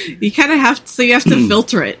 You kind of have to, so you have to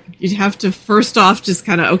filter it. You have to first off just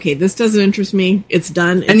kind of, okay, this doesn't interest me. It's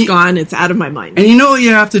done. It's gone. It's out of my mind. And you know what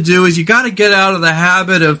you have to do is you got to get out of the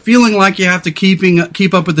habit of feeling like you have to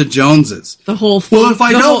keep up with the Joneses. The whole well, if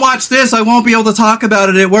I don't watch this, I won't be able to talk about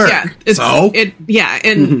it at work. Yeah,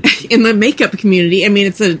 and in the makeup community, I mean,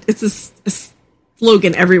 it's a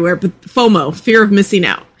slogan everywhere, but FOMO, fear of missing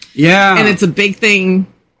out. Yeah, and it's a big thing.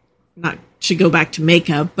 Should go back to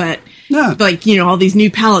makeup, but like, you know, all these new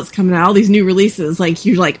palettes coming out, all these new releases, like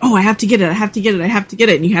you're like, oh, I have to get it,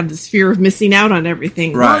 and you have this fear of missing out on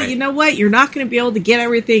everything. Right. Well, you know what? You're not going to be able to get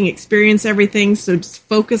everything, experience everything, so just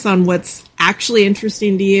focus on what's actually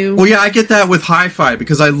interesting to you. Well, yeah, I get that with hi-fi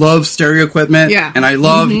because I love stereo equipment, and I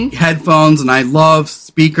love headphones, and I love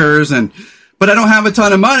speakers, but I don't have a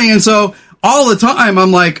ton of money, and so all the time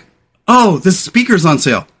I'm like, oh, this speaker's on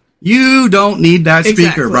sale. You don't need that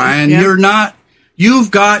speaker, Brian. Yeah.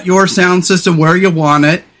 You've got your sound system where you want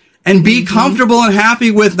it, and be comfortable and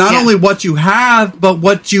happy with not only what you have, but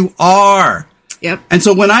what you are. Yep. And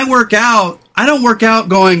so when I work out, I don't work out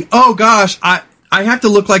going, oh gosh, I have to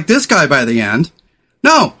look like this guy by the end.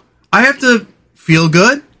 No, I have to feel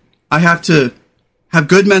good. I have to have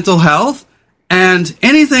good mental health, and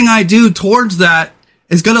anything I do towards that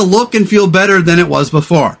is going to look and feel better than it was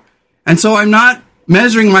before. And so I'm not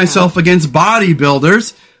measuring myself against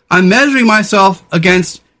bodybuilders. I'm measuring myself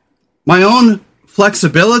against my own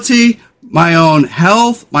flexibility, my own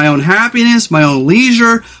health, my own happiness, my own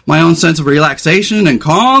leisure, my own sense of relaxation and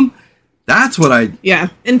calm. That's what I... Yeah,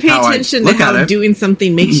 and pay attention to how doing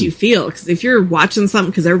something makes you feel. Because if you're watching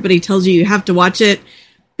something because everybody tells you have to watch it,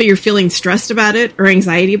 but you're feeling stressed about it or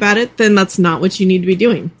anxiety about it, then that's not what you need to be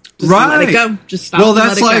doing. Just let it go. Just stop. Well,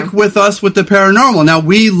 that's like with us with the paranormal. Now,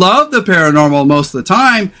 we love the paranormal most of the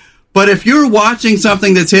time, but if you're watching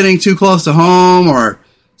something that's hitting too close to home or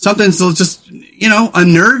something's just,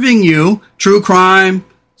 unnerving you, true crime,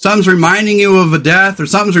 something's reminding you of a death or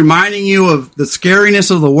something's reminding you of the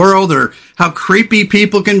scariness of the world or how creepy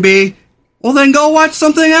people can be, well, then go watch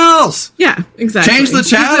something else. Yeah, exactly. Change the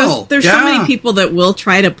channel. There's so many people that will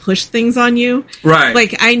try to push things on you. Right.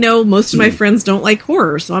 Like, I know most of my friends don't like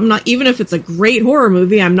horror, so I'm not, even if it's a great horror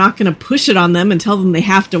movie, I'm not going to push it on them and tell them they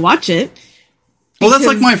have to watch it. Well, that's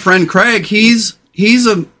like my friend Craig. He used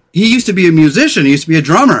to be a musician. He used to be a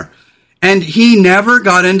drummer. And he never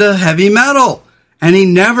got into heavy metal. And he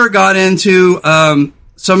never got into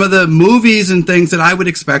some of the movies and things that I would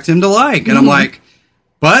expect him to like. And I'm like,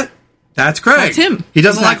 but... That's Craig. That's him. He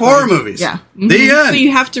doesn't like horror movies. Yeah. Mm-hmm. The end. So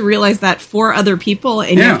you have to realize that for other people,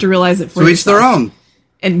 and you have to realize it for yourself. To each their own.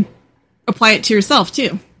 And apply it to yourself,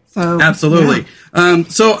 too. So absolutely. Yeah.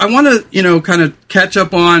 So I want to, kind of catch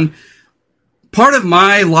up on part of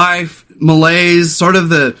my life malaise, sort of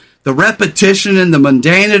the repetition and the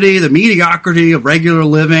mundanity, the mediocrity of regular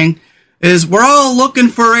living, is we're all looking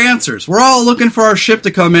for answers. We're all looking for our ship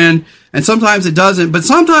to come in, and sometimes it doesn't. But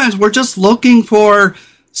sometimes we're just looking for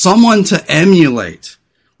someone to emulate.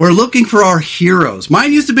 We're looking for our heroes.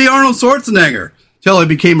 Mine used to be Arnold Schwarzenegger till I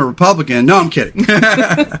became a Republican. No, I'm kidding.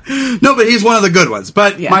 No, but he's one of the good ones.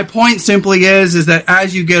 But my point simply is that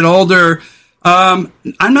as you get older, I'm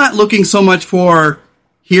not looking so much for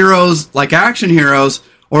heroes like action heroes,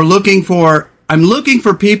 or I'm looking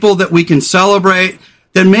for people that we can celebrate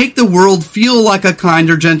that make the world feel like a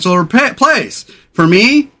kinder, gentler place. For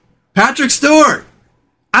me, Patrick Stewart.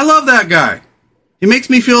 I love that guy. It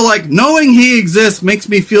makes me feel like knowing he exists makes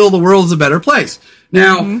me feel the world's a better place.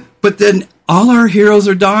 Now, but then all our heroes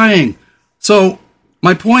are dying. So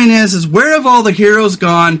my point is where have all the heroes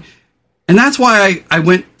gone? And that's why I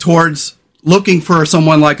went towards looking for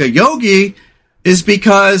someone like a yogi, is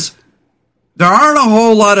because there aren't a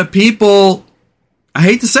whole lot of people, I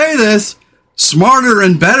hate to say this, smarter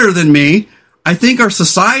and better than me. I think our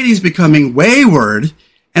society's becoming wayward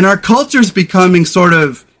and our culture's becoming sort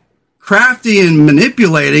of crafty and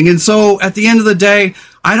manipulating, and so at the end of the day,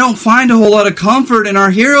 I don't find a whole lot of comfort in our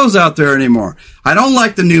heroes out there anymore. I don't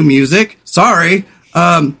like the new music. Sorry.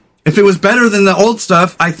 If it was better than the old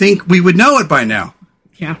stuff, I think we would know it by now.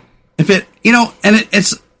 Yeah.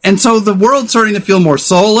 And so the world's starting to feel more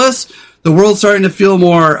soulless. The world's starting to feel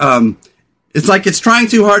more, it's like it's trying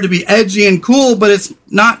too hard to be edgy and cool, but it's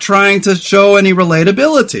not trying to show any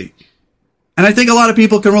relatability. And I think a lot of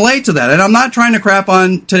people can relate to that. And I'm not trying to crap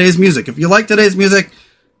on today's music. If you like today's music,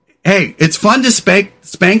 hey, it's fun to spank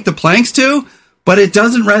the planks to, but it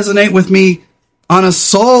doesn't resonate with me on a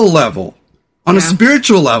soul level, on a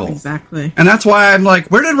spiritual level. Exactly. And that's why I'm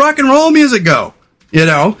like, where did rock and roll music go?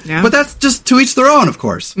 Yeah. But that's just to each their own, of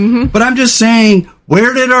course. Mm-hmm. But I'm just saying,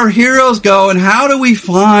 where did our heroes go, and how do we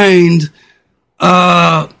find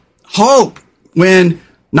hope when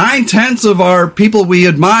 9/10 of our people we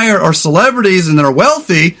admire are celebrities and they're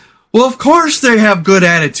wealthy? Well, of course they have good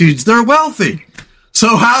attitudes. They're wealthy.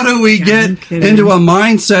 So how do we get into a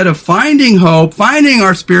mindset of finding hope, finding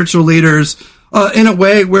our spiritual leaders in a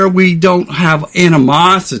way where we don't have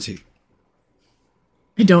animosity?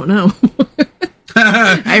 I don't know.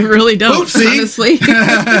 I really don't, honestly.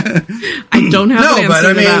 I don't have an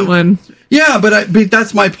answer to that one. Yeah, but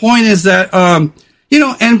that's my point is that,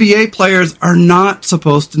 NBA players are not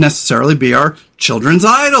supposed to necessarily be our children's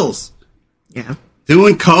idols. Yeah.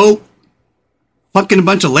 Doing coke, fucking a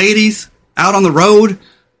bunch of ladies out on the road.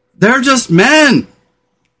 They're just men.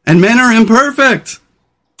 And men are imperfect.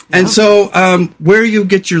 Yeah. And so where you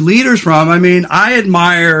get your leaders from, I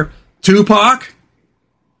admire Tupac.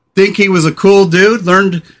 Think he was a cool dude,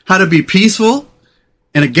 learned how to be peaceful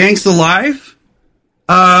in a gangster life.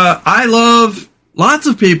 I love lots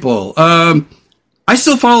of people. I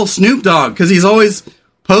still follow Snoop Dogg because he's always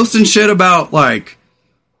posting shit about like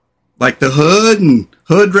the hood and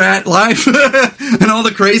hood rat life and all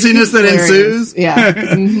the craziness that ensues. Yeah.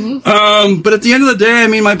 Mm-hmm. But at the end of the day,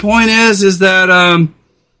 my point is that,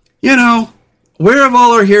 where have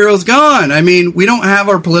all our heroes gone? We don't have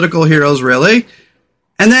our political heroes really.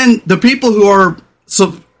 And then the people who are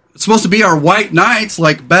supposed to be our white knights,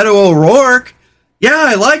 like Beto O'Rourke. Yeah,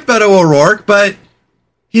 I like Beto O'Rourke, but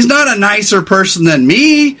he's not a nicer person than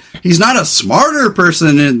me. He's not a smarter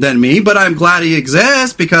person than me, but I'm glad he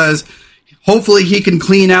exists because hopefully he can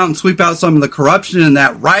clean out and sweep out some of the corruption in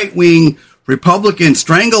that right-wing Republican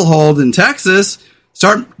stranglehold in Texas,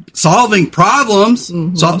 start solving problems,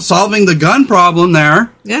 solving the gun problem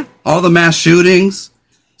there. Yeah. All the mass shootings.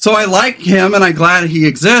 So I like him, and I'm glad he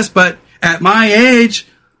exists, but at my age,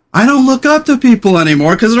 I don't look up to people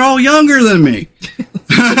anymore because they're all younger than me.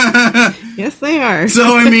 Yes, they are.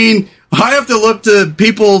 So, I have to look to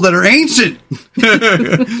people that are ancient.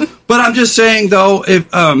 But I'm just saying, though,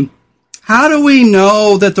 how do we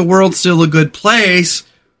know that the world's still a good place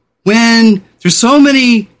when there's so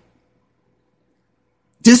many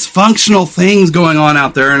dysfunctional things going on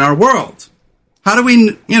out there in our world? How do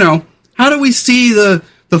we see the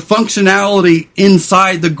functionality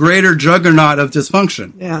inside the greater juggernaut of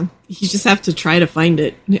dysfunction? Yeah. You just have to try to find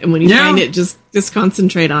it. And when you find it, just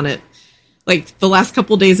concentrate on it. Like the last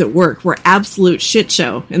couple days at work were absolute shit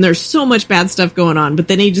show. And there's so much bad stuff going on. But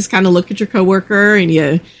then you just kind of look at your coworker and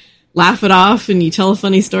you laugh it off and you tell a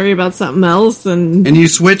funny story about something else. And you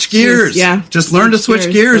switch gears. Just learn to switch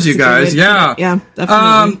gears, you guys. Yeah. Yeah,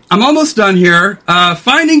 definitely. I'm almost done here.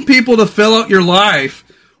 Finding people to fill out your life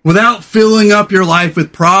without filling up your life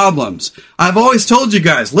with problems. I've always told you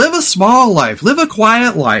guys, live a small life, live a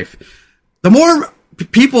quiet life. The more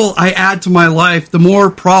people I add to my life, the more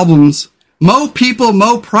problems. Mo people,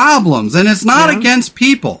 mo problems. And it's not against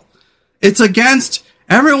people. It's against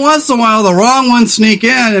every once in a while the wrong ones sneak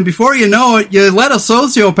in, and before you know it, you let a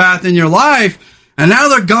sociopath in your life, and now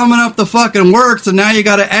they're gumming up the fucking works, and now you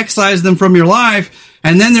got to excise them from your life,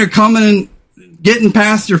 and then they're coming and getting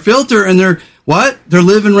past your filter, and they're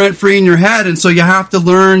living rent-free in your head. And so you have to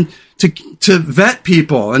learn to vet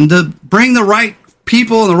people and to bring the right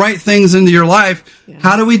people and the right things into your life. Yeah.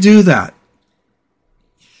 How do we do that?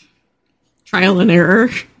 Trial and error.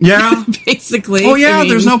 Yeah. Basically. Oh, yeah,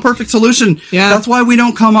 there's no perfect solution. Yeah. That's why we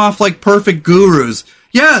don't come off like perfect gurus.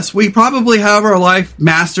 Yes, we probably have our life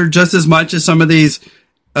mastered just as much as some of these,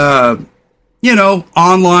 online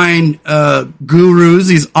gurus,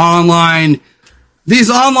 these online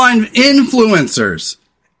influencers.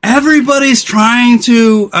 Everybody's trying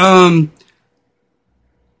to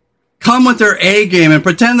come with their A game and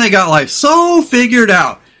pretend they got life so figured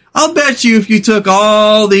out. I'll bet you if you took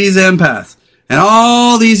all these empaths and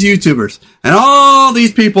all these YouTubers and all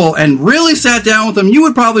these people and really sat down with them, you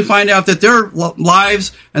would probably find out that their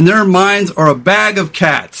lives and their minds are a bag of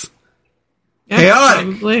cats. Yeah, chaotic.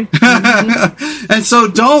 Probably. Mm-hmm. And so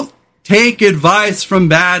don't take advice from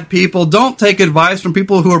bad people. Don't take advice from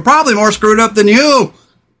people who are probably more screwed up than you.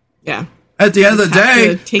 Yeah. At the end of the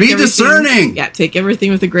day, be discerning. Yeah, take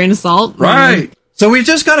everything with a grain of salt. Right. So we've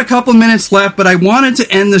just got a couple minutes left, but I wanted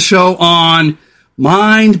to end the show on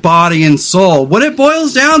mind, body, and soul. What it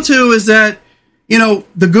boils down to is that, you know,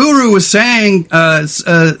 the guru was saying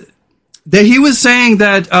that he was saying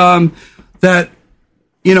that that,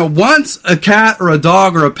 you know, once a cat or a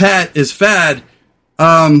dog or a pet is fed,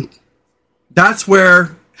 that's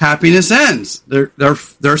where happiness ends.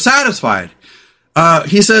 They're satisfied.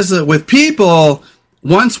 He says that with people,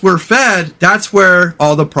 once we're fed, that's where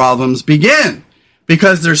all the problems begin.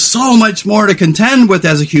 Because there's so much more to contend with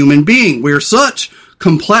as a human being. We're such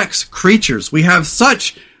complex creatures. We have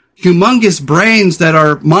such humongous brains that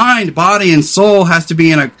our mind, body, and soul has to be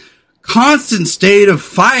in a constant state of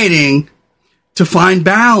fighting to find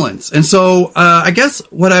balance. And so I guess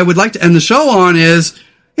what I would like to end the show on is,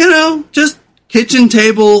 you know, just kitchen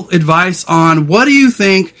table advice on what do you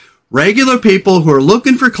think regular people who are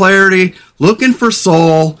looking for clarity, looking for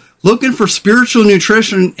soul, looking for spiritual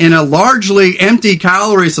nutrition in a largely empty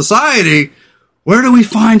calorie society, where do we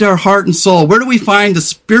find our heart and soul? Where do we find the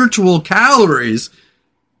spiritual calories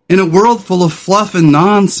in a world full of fluff and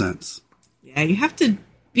nonsense? Yeah, you have to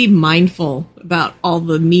be mindful about all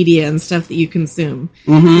the media and stuff that you consume.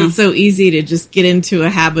 Mm-hmm. It's so easy to just get into a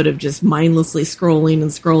habit of just mindlessly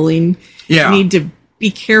scrolling. Yeah. You need to be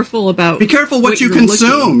careful about... Be careful what you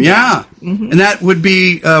consume, yeah. Mm-hmm. And that would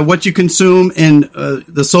be what you consume in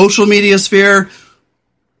the social media sphere,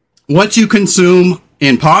 what you consume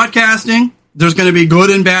in podcasting. There's going to be good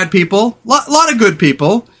and bad people, a lot of good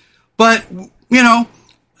people, but, you know,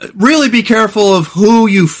 really be careful of who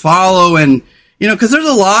you follow. And, you know, because there's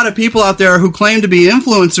a lot of people out there who claim to be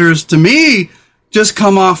influencers, to me, just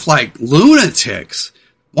come off like lunatics,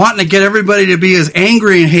 wanting to get everybody to be as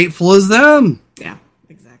angry and hateful as them. Yeah.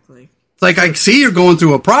 Exactly. It's like, I see you're going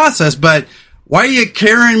through a process, but why are you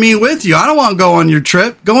carrying me with you? I don't want to go on your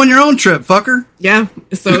trip. Go on your own trip, fucker. Yeah.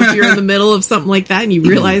 So if you're in the middle of something like that and you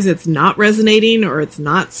realize it's not resonating or it's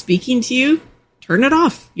not speaking to you, turn it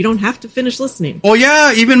off. You don't have to finish listening. Well,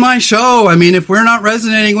 yeah, even my show. I mean, if we're not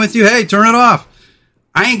resonating with you, hey, turn it off.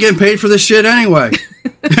 I ain't getting paid for this shit anyway.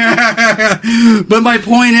 But my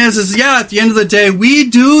point is, yeah, at the end of the day, we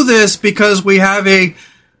do this because we have a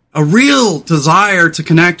real desire to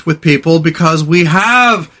connect with people, because we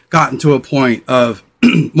have gotten to a point of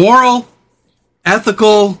moral,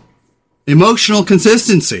 ethical, emotional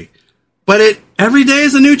consistency. But every day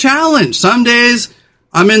is a new challenge. Some days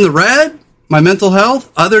I'm in the red, my mental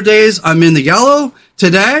health. Other days I'm in the yellow.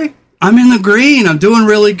 Today I'm in the green. I'm doing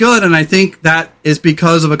really good. And I think that is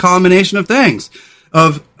because of a combination of things,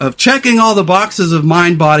 of checking all the boxes of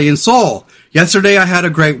mind, body, and soul. Yesterday I had a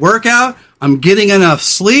great workout. I'm getting enough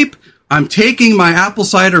sleep. I'm taking my apple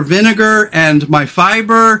cider vinegar and my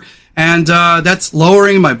fiber, and that's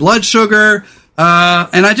lowering my blood sugar.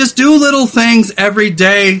 And I just do little things every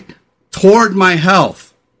day toward my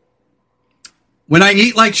health. When I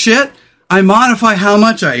eat like shit, I modify how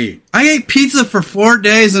much I eat. I ate pizza for 4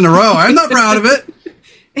 days in a row. I'm not proud of it.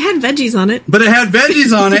 It had veggies on it. But it had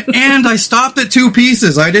veggies on it, and I stopped at 2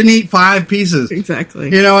 pieces. I didn't eat 5 pieces. Exactly.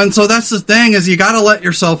 You know, and so that's the thing, is you got to let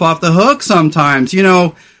yourself off the hook sometimes. You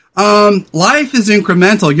know, life is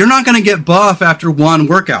incremental. You're not going to get buff after one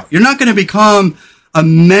workout. You're not going to become a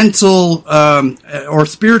mental or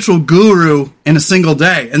spiritual guru in a single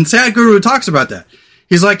day. And Sadhguru talks about that.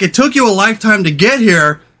 He's like, it took you a lifetime to get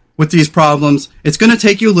here with these problems. It's going to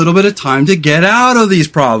take you a little bit of time to get out of these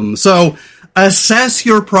problems. So assess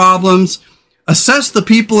your problems, assess the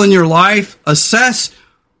people in your life, assess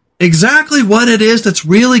exactly what it is that's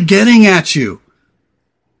really getting at you.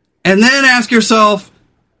 And then ask yourself,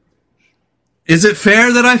 is it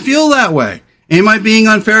fair that I feel that way? Am I being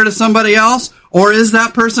unfair to somebody else? Or is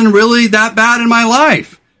that person really that bad in my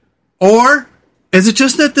life? Or is it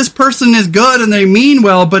just that this person is good and they mean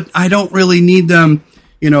well, but I don't really need them,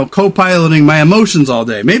 you know, co-piloting my emotions all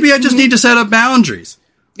day? Maybe I just need to set up boundaries.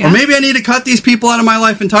 Yeah. Or maybe I need to cut these people out of my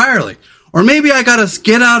life entirely. Or maybe I got to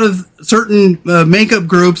get out of certain makeup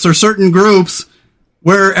groups or certain groups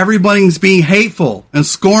where everybody's being hateful and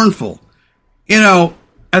scornful. You know,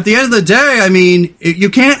 at the end of the day, I mean, you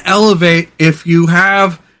can't elevate if you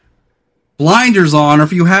have blinders on or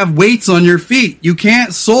if you have weights on your feet. You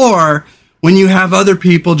can't soar when you have other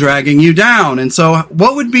people dragging you down. And so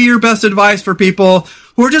what would be your best advice for people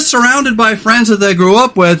who are just surrounded by friends that they grew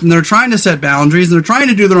up with, and they're trying to set boundaries, and they're trying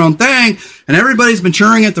to do their own thing, and everybody's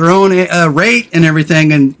maturing at their own rate and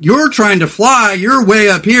everything, and you're trying to fly, you're way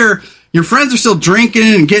up here, your friends are still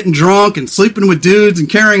drinking and getting drunk and sleeping with dudes and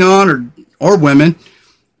carrying on, or women.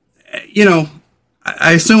 You know,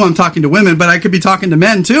 I assume I'm talking to women, but I could be talking to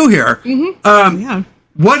men too here. Mm-hmm. Yeah.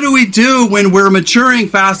 What do we do when we're maturing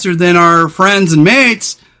faster than our friends and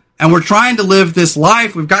mates, and we're trying to live this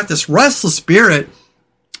life. We've got this restless spirit,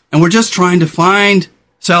 and we're just trying to find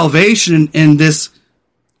salvation in this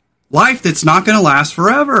life that's not going to last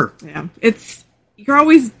forever. Yeah, you're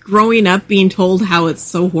always growing up being told how it's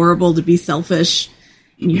so horrible to be selfish.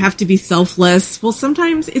 You have to be selfless. Well,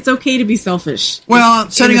 sometimes it's okay to be selfish. Well,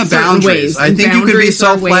 setting up boundaries. I think you can be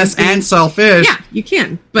selfless and selfish. Yeah, you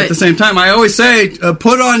can. But at the same time, I always say,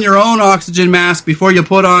 put on your own oxygen mask before you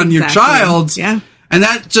put on your child's. Yeah. And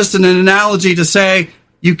that's just an analogy to say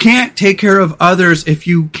you can't take care of others if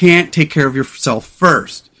you can't take care of yourself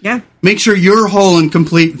first. Yeah. Make sure you're whole and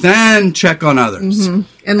complete, then check on others. Mm-hmm.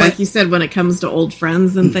 And like you said, when it comes to old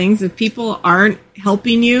friends and things, if people aren't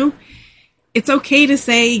helping you, it's okay to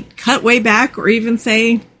say cut way back or even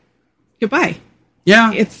say goodbye.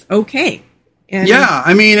 Yeah. It's okay. And yeah.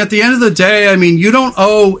 I mean, at the end of the day, I mean, you don't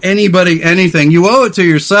owe anybody anything. You owe it to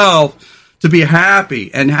yourself to be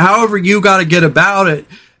happy. And however you got to get about it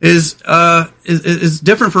is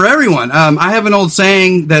different for everyone. I have an old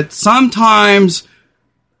saying that sometimes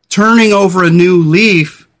turning over a new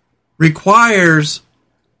leaf requires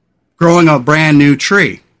growing a brand new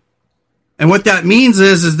tree. And what that means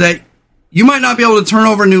is that you might not be able to turn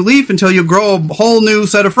over a new leaf until you grow a whole new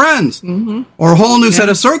set of friends or a whole new set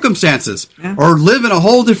of circumstances or live in a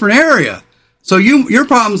whole different area. So your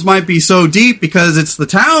problems might be so deep because it's the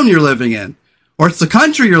town you're living in, or it's the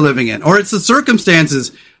country you're living in, or it's the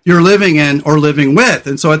circumstances you're living in or living with.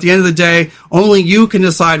 And so at the end of the day, only you can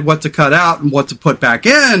decide what to cut out and what to put back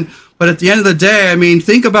in. But at the end of the day, I mean,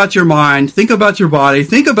 think about your mind, think about your body,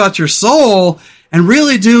 think about your soul, and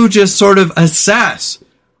really do just sort of assess.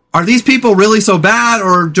 Are these people really so bad,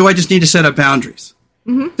 or do I just need to set up boundaries?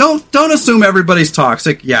 Mm-hmm. Don't assume everybody's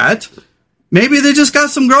toxic yet. Maybe they just got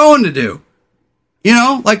some growing to do. You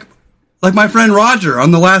know, like my friend Roger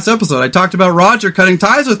on the last episode. I talked about Roger cutting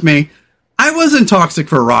ties with me. I wasn't toxic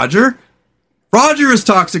for Roger. Roger is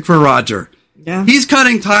toxic for Roger. Yeah. He's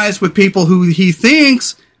cutting ties with people who he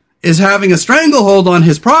thinks is having a stranglehold on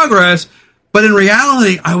his progress, but in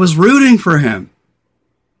reality, I was rooting for him.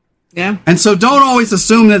 Yeah. And so don't always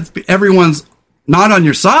assume that everyone's not on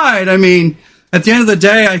your side. I mean, at the end of the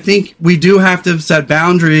day, I think we do have to set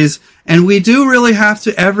boundaries, and we do really have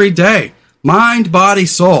to every day. Mind, body,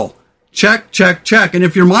 soul. Check, check, check. And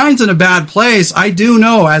if your mind's in a bad place, I do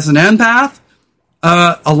know as an empath,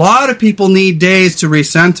 a lot of people need days to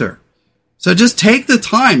recenter. So just take the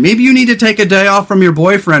time. Maybe you need to take a day off from your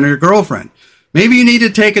boyfriend or your girlfriend. Maybe you need to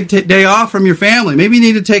take a day off from your family. Maybe you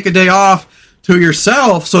need to take a day off to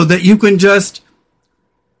yourself so that you can just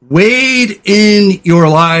wade in your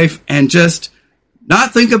life and just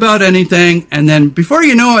not think about anything. And then before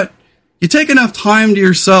you know it, you take enough time to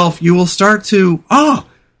yourself, you will start to,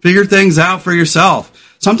 figure things out for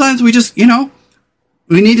yourself. Sometimes we just,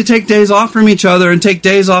 we need to take days off from each other and take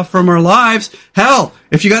days off from our lives. Hell,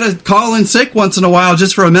 if you got to call in sick once in a while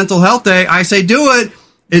just for a mental health day, I say do it.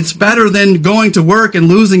 It's better than going to work and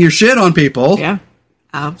losing your shit on people. Yeah.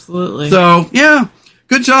 Absolutely. So, yeah,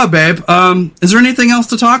 good job, babe. Is there anything else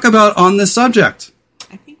to talk about on this subject?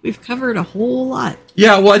 I think we've covered a whole lot.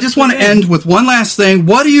 Yeah, well, I just want to end with one last thing.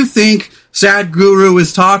 What do you think Sadhguru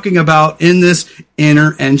is talking about in this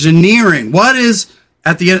inner engineering? What is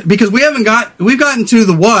at the end? Because we've gotten to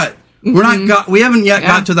the what. Mm-hmm. We haven't yet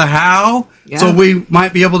got to the how. Yeah. So we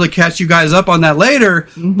might be able to catch you guys up on that later.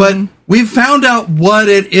 Mm-hmm. But we've found out what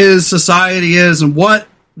it is society is and what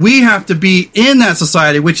we have to be in that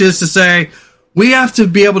society, which is to say we have to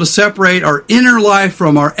be able to separate our inner life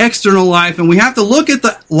from our external life, and we have to look at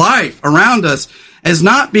the life around us as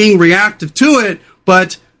not being reactive to it,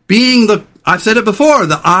 but being I've said it before,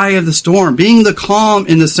 the eye of the storm, being the calm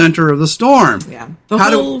in the center of the storm. Yeah. The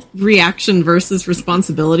whole reaction versus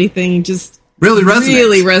responsibility thing just really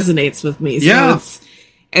resonates with me. So yeah.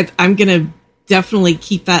 I'm going to definitely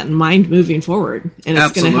keep that in mind moving forward, and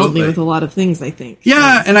it's going to help me with a lot of things, I think.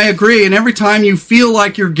 Yeah, and I agree. And every time you feel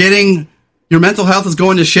like your mental health is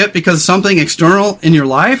going to shit because of something external in your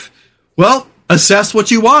life, well, assess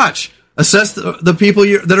what you watch. Assess the people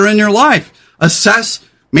that are in your life. Assess,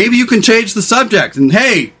 maybe you can change the subject. And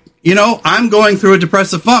hey, I'm going through a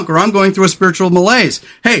depressive funk, or I'm going through a spiritual malaise.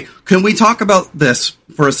 Hey, can we talk about this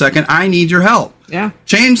for a second? I need your help. Yeah.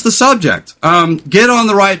 Change the subject. Get on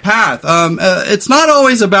the right path. It's not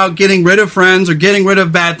always about getting rid of friends or getting rid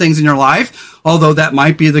of bad things in your life, although that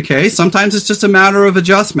might be the case. Sometimes it's just a matter of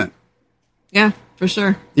adjustment. Yeah, for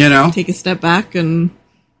sure. Take a step back and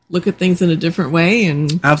look at things in a different way.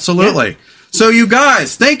 And absolutely. Yeah. So you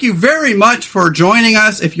guys, thank you very much for joining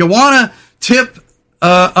us. If you want to tip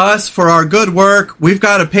us for our good work, we've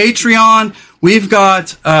got a Patreon. We've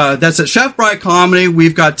got, that's at Chef Bry Comedy.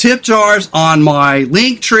 We've got tip jars on my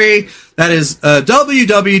Linktree. That is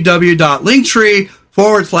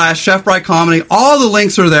www.linktree.com/Chef Bry Comedy. All the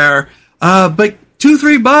links are there. But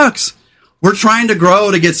 $2-3. We're trying to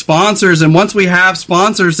grow to get sponsors. And once we have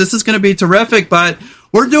sponsors, this is going to be terrific. But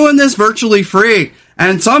we're doing this virtually free.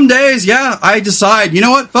 And some days, I decide, you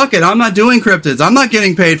know what? Fuck it. I'm not doing cryptids. I'm not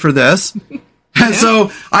getting paid for this. And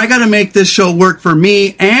so I got to make this show work for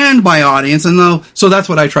me and my audience. And so that's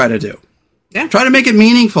what I try to do. Yeah. Try to make it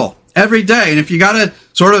meaningful every day. And if you got to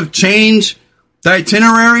sort of change the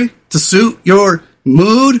itinerary to suit your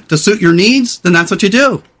mood, to suit your needs, then that's what you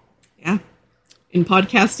do. Yeah. In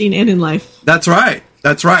podcasting and in life. That's right.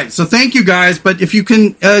 That's right. So thank you guys. But if you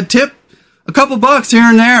can tip a couple bucks here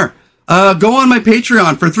and there, go on my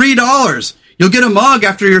Patreon for $3. You'll get a mug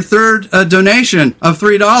after your third donation of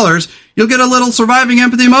 $3. You'll get a little Surviving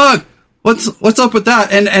Empathy mug. What's up with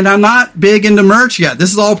that? And I'm not big into merch yet.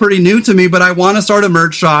 This is all pretty new to me, but I want to start a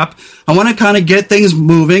merch shop. I want to kind of get things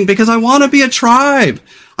moving because I want to be a tribe.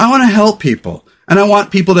 I want to help people. And I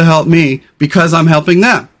want people to help me because I'm helping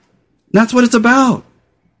them. And that's what it's about.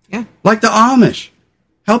 Yeah. Like the Amish.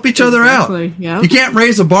 Help each other out. Yep. You can't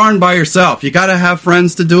raise a barn by yourself. You got to have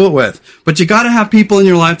friends to do it with. But you got to have people in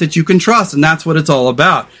your life that you can trust. And that's what it's all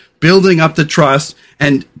about. Building up the trust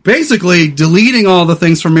and basically deleting all the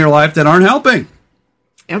things from your life that aren't helping.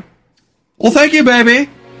 Yep. Well, thank you, baby.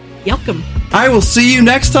 Welcome. I will see you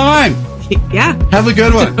next time. Yeah. Have a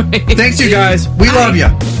good one. Thanks, you guys. We love you.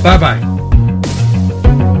 Bye-bye.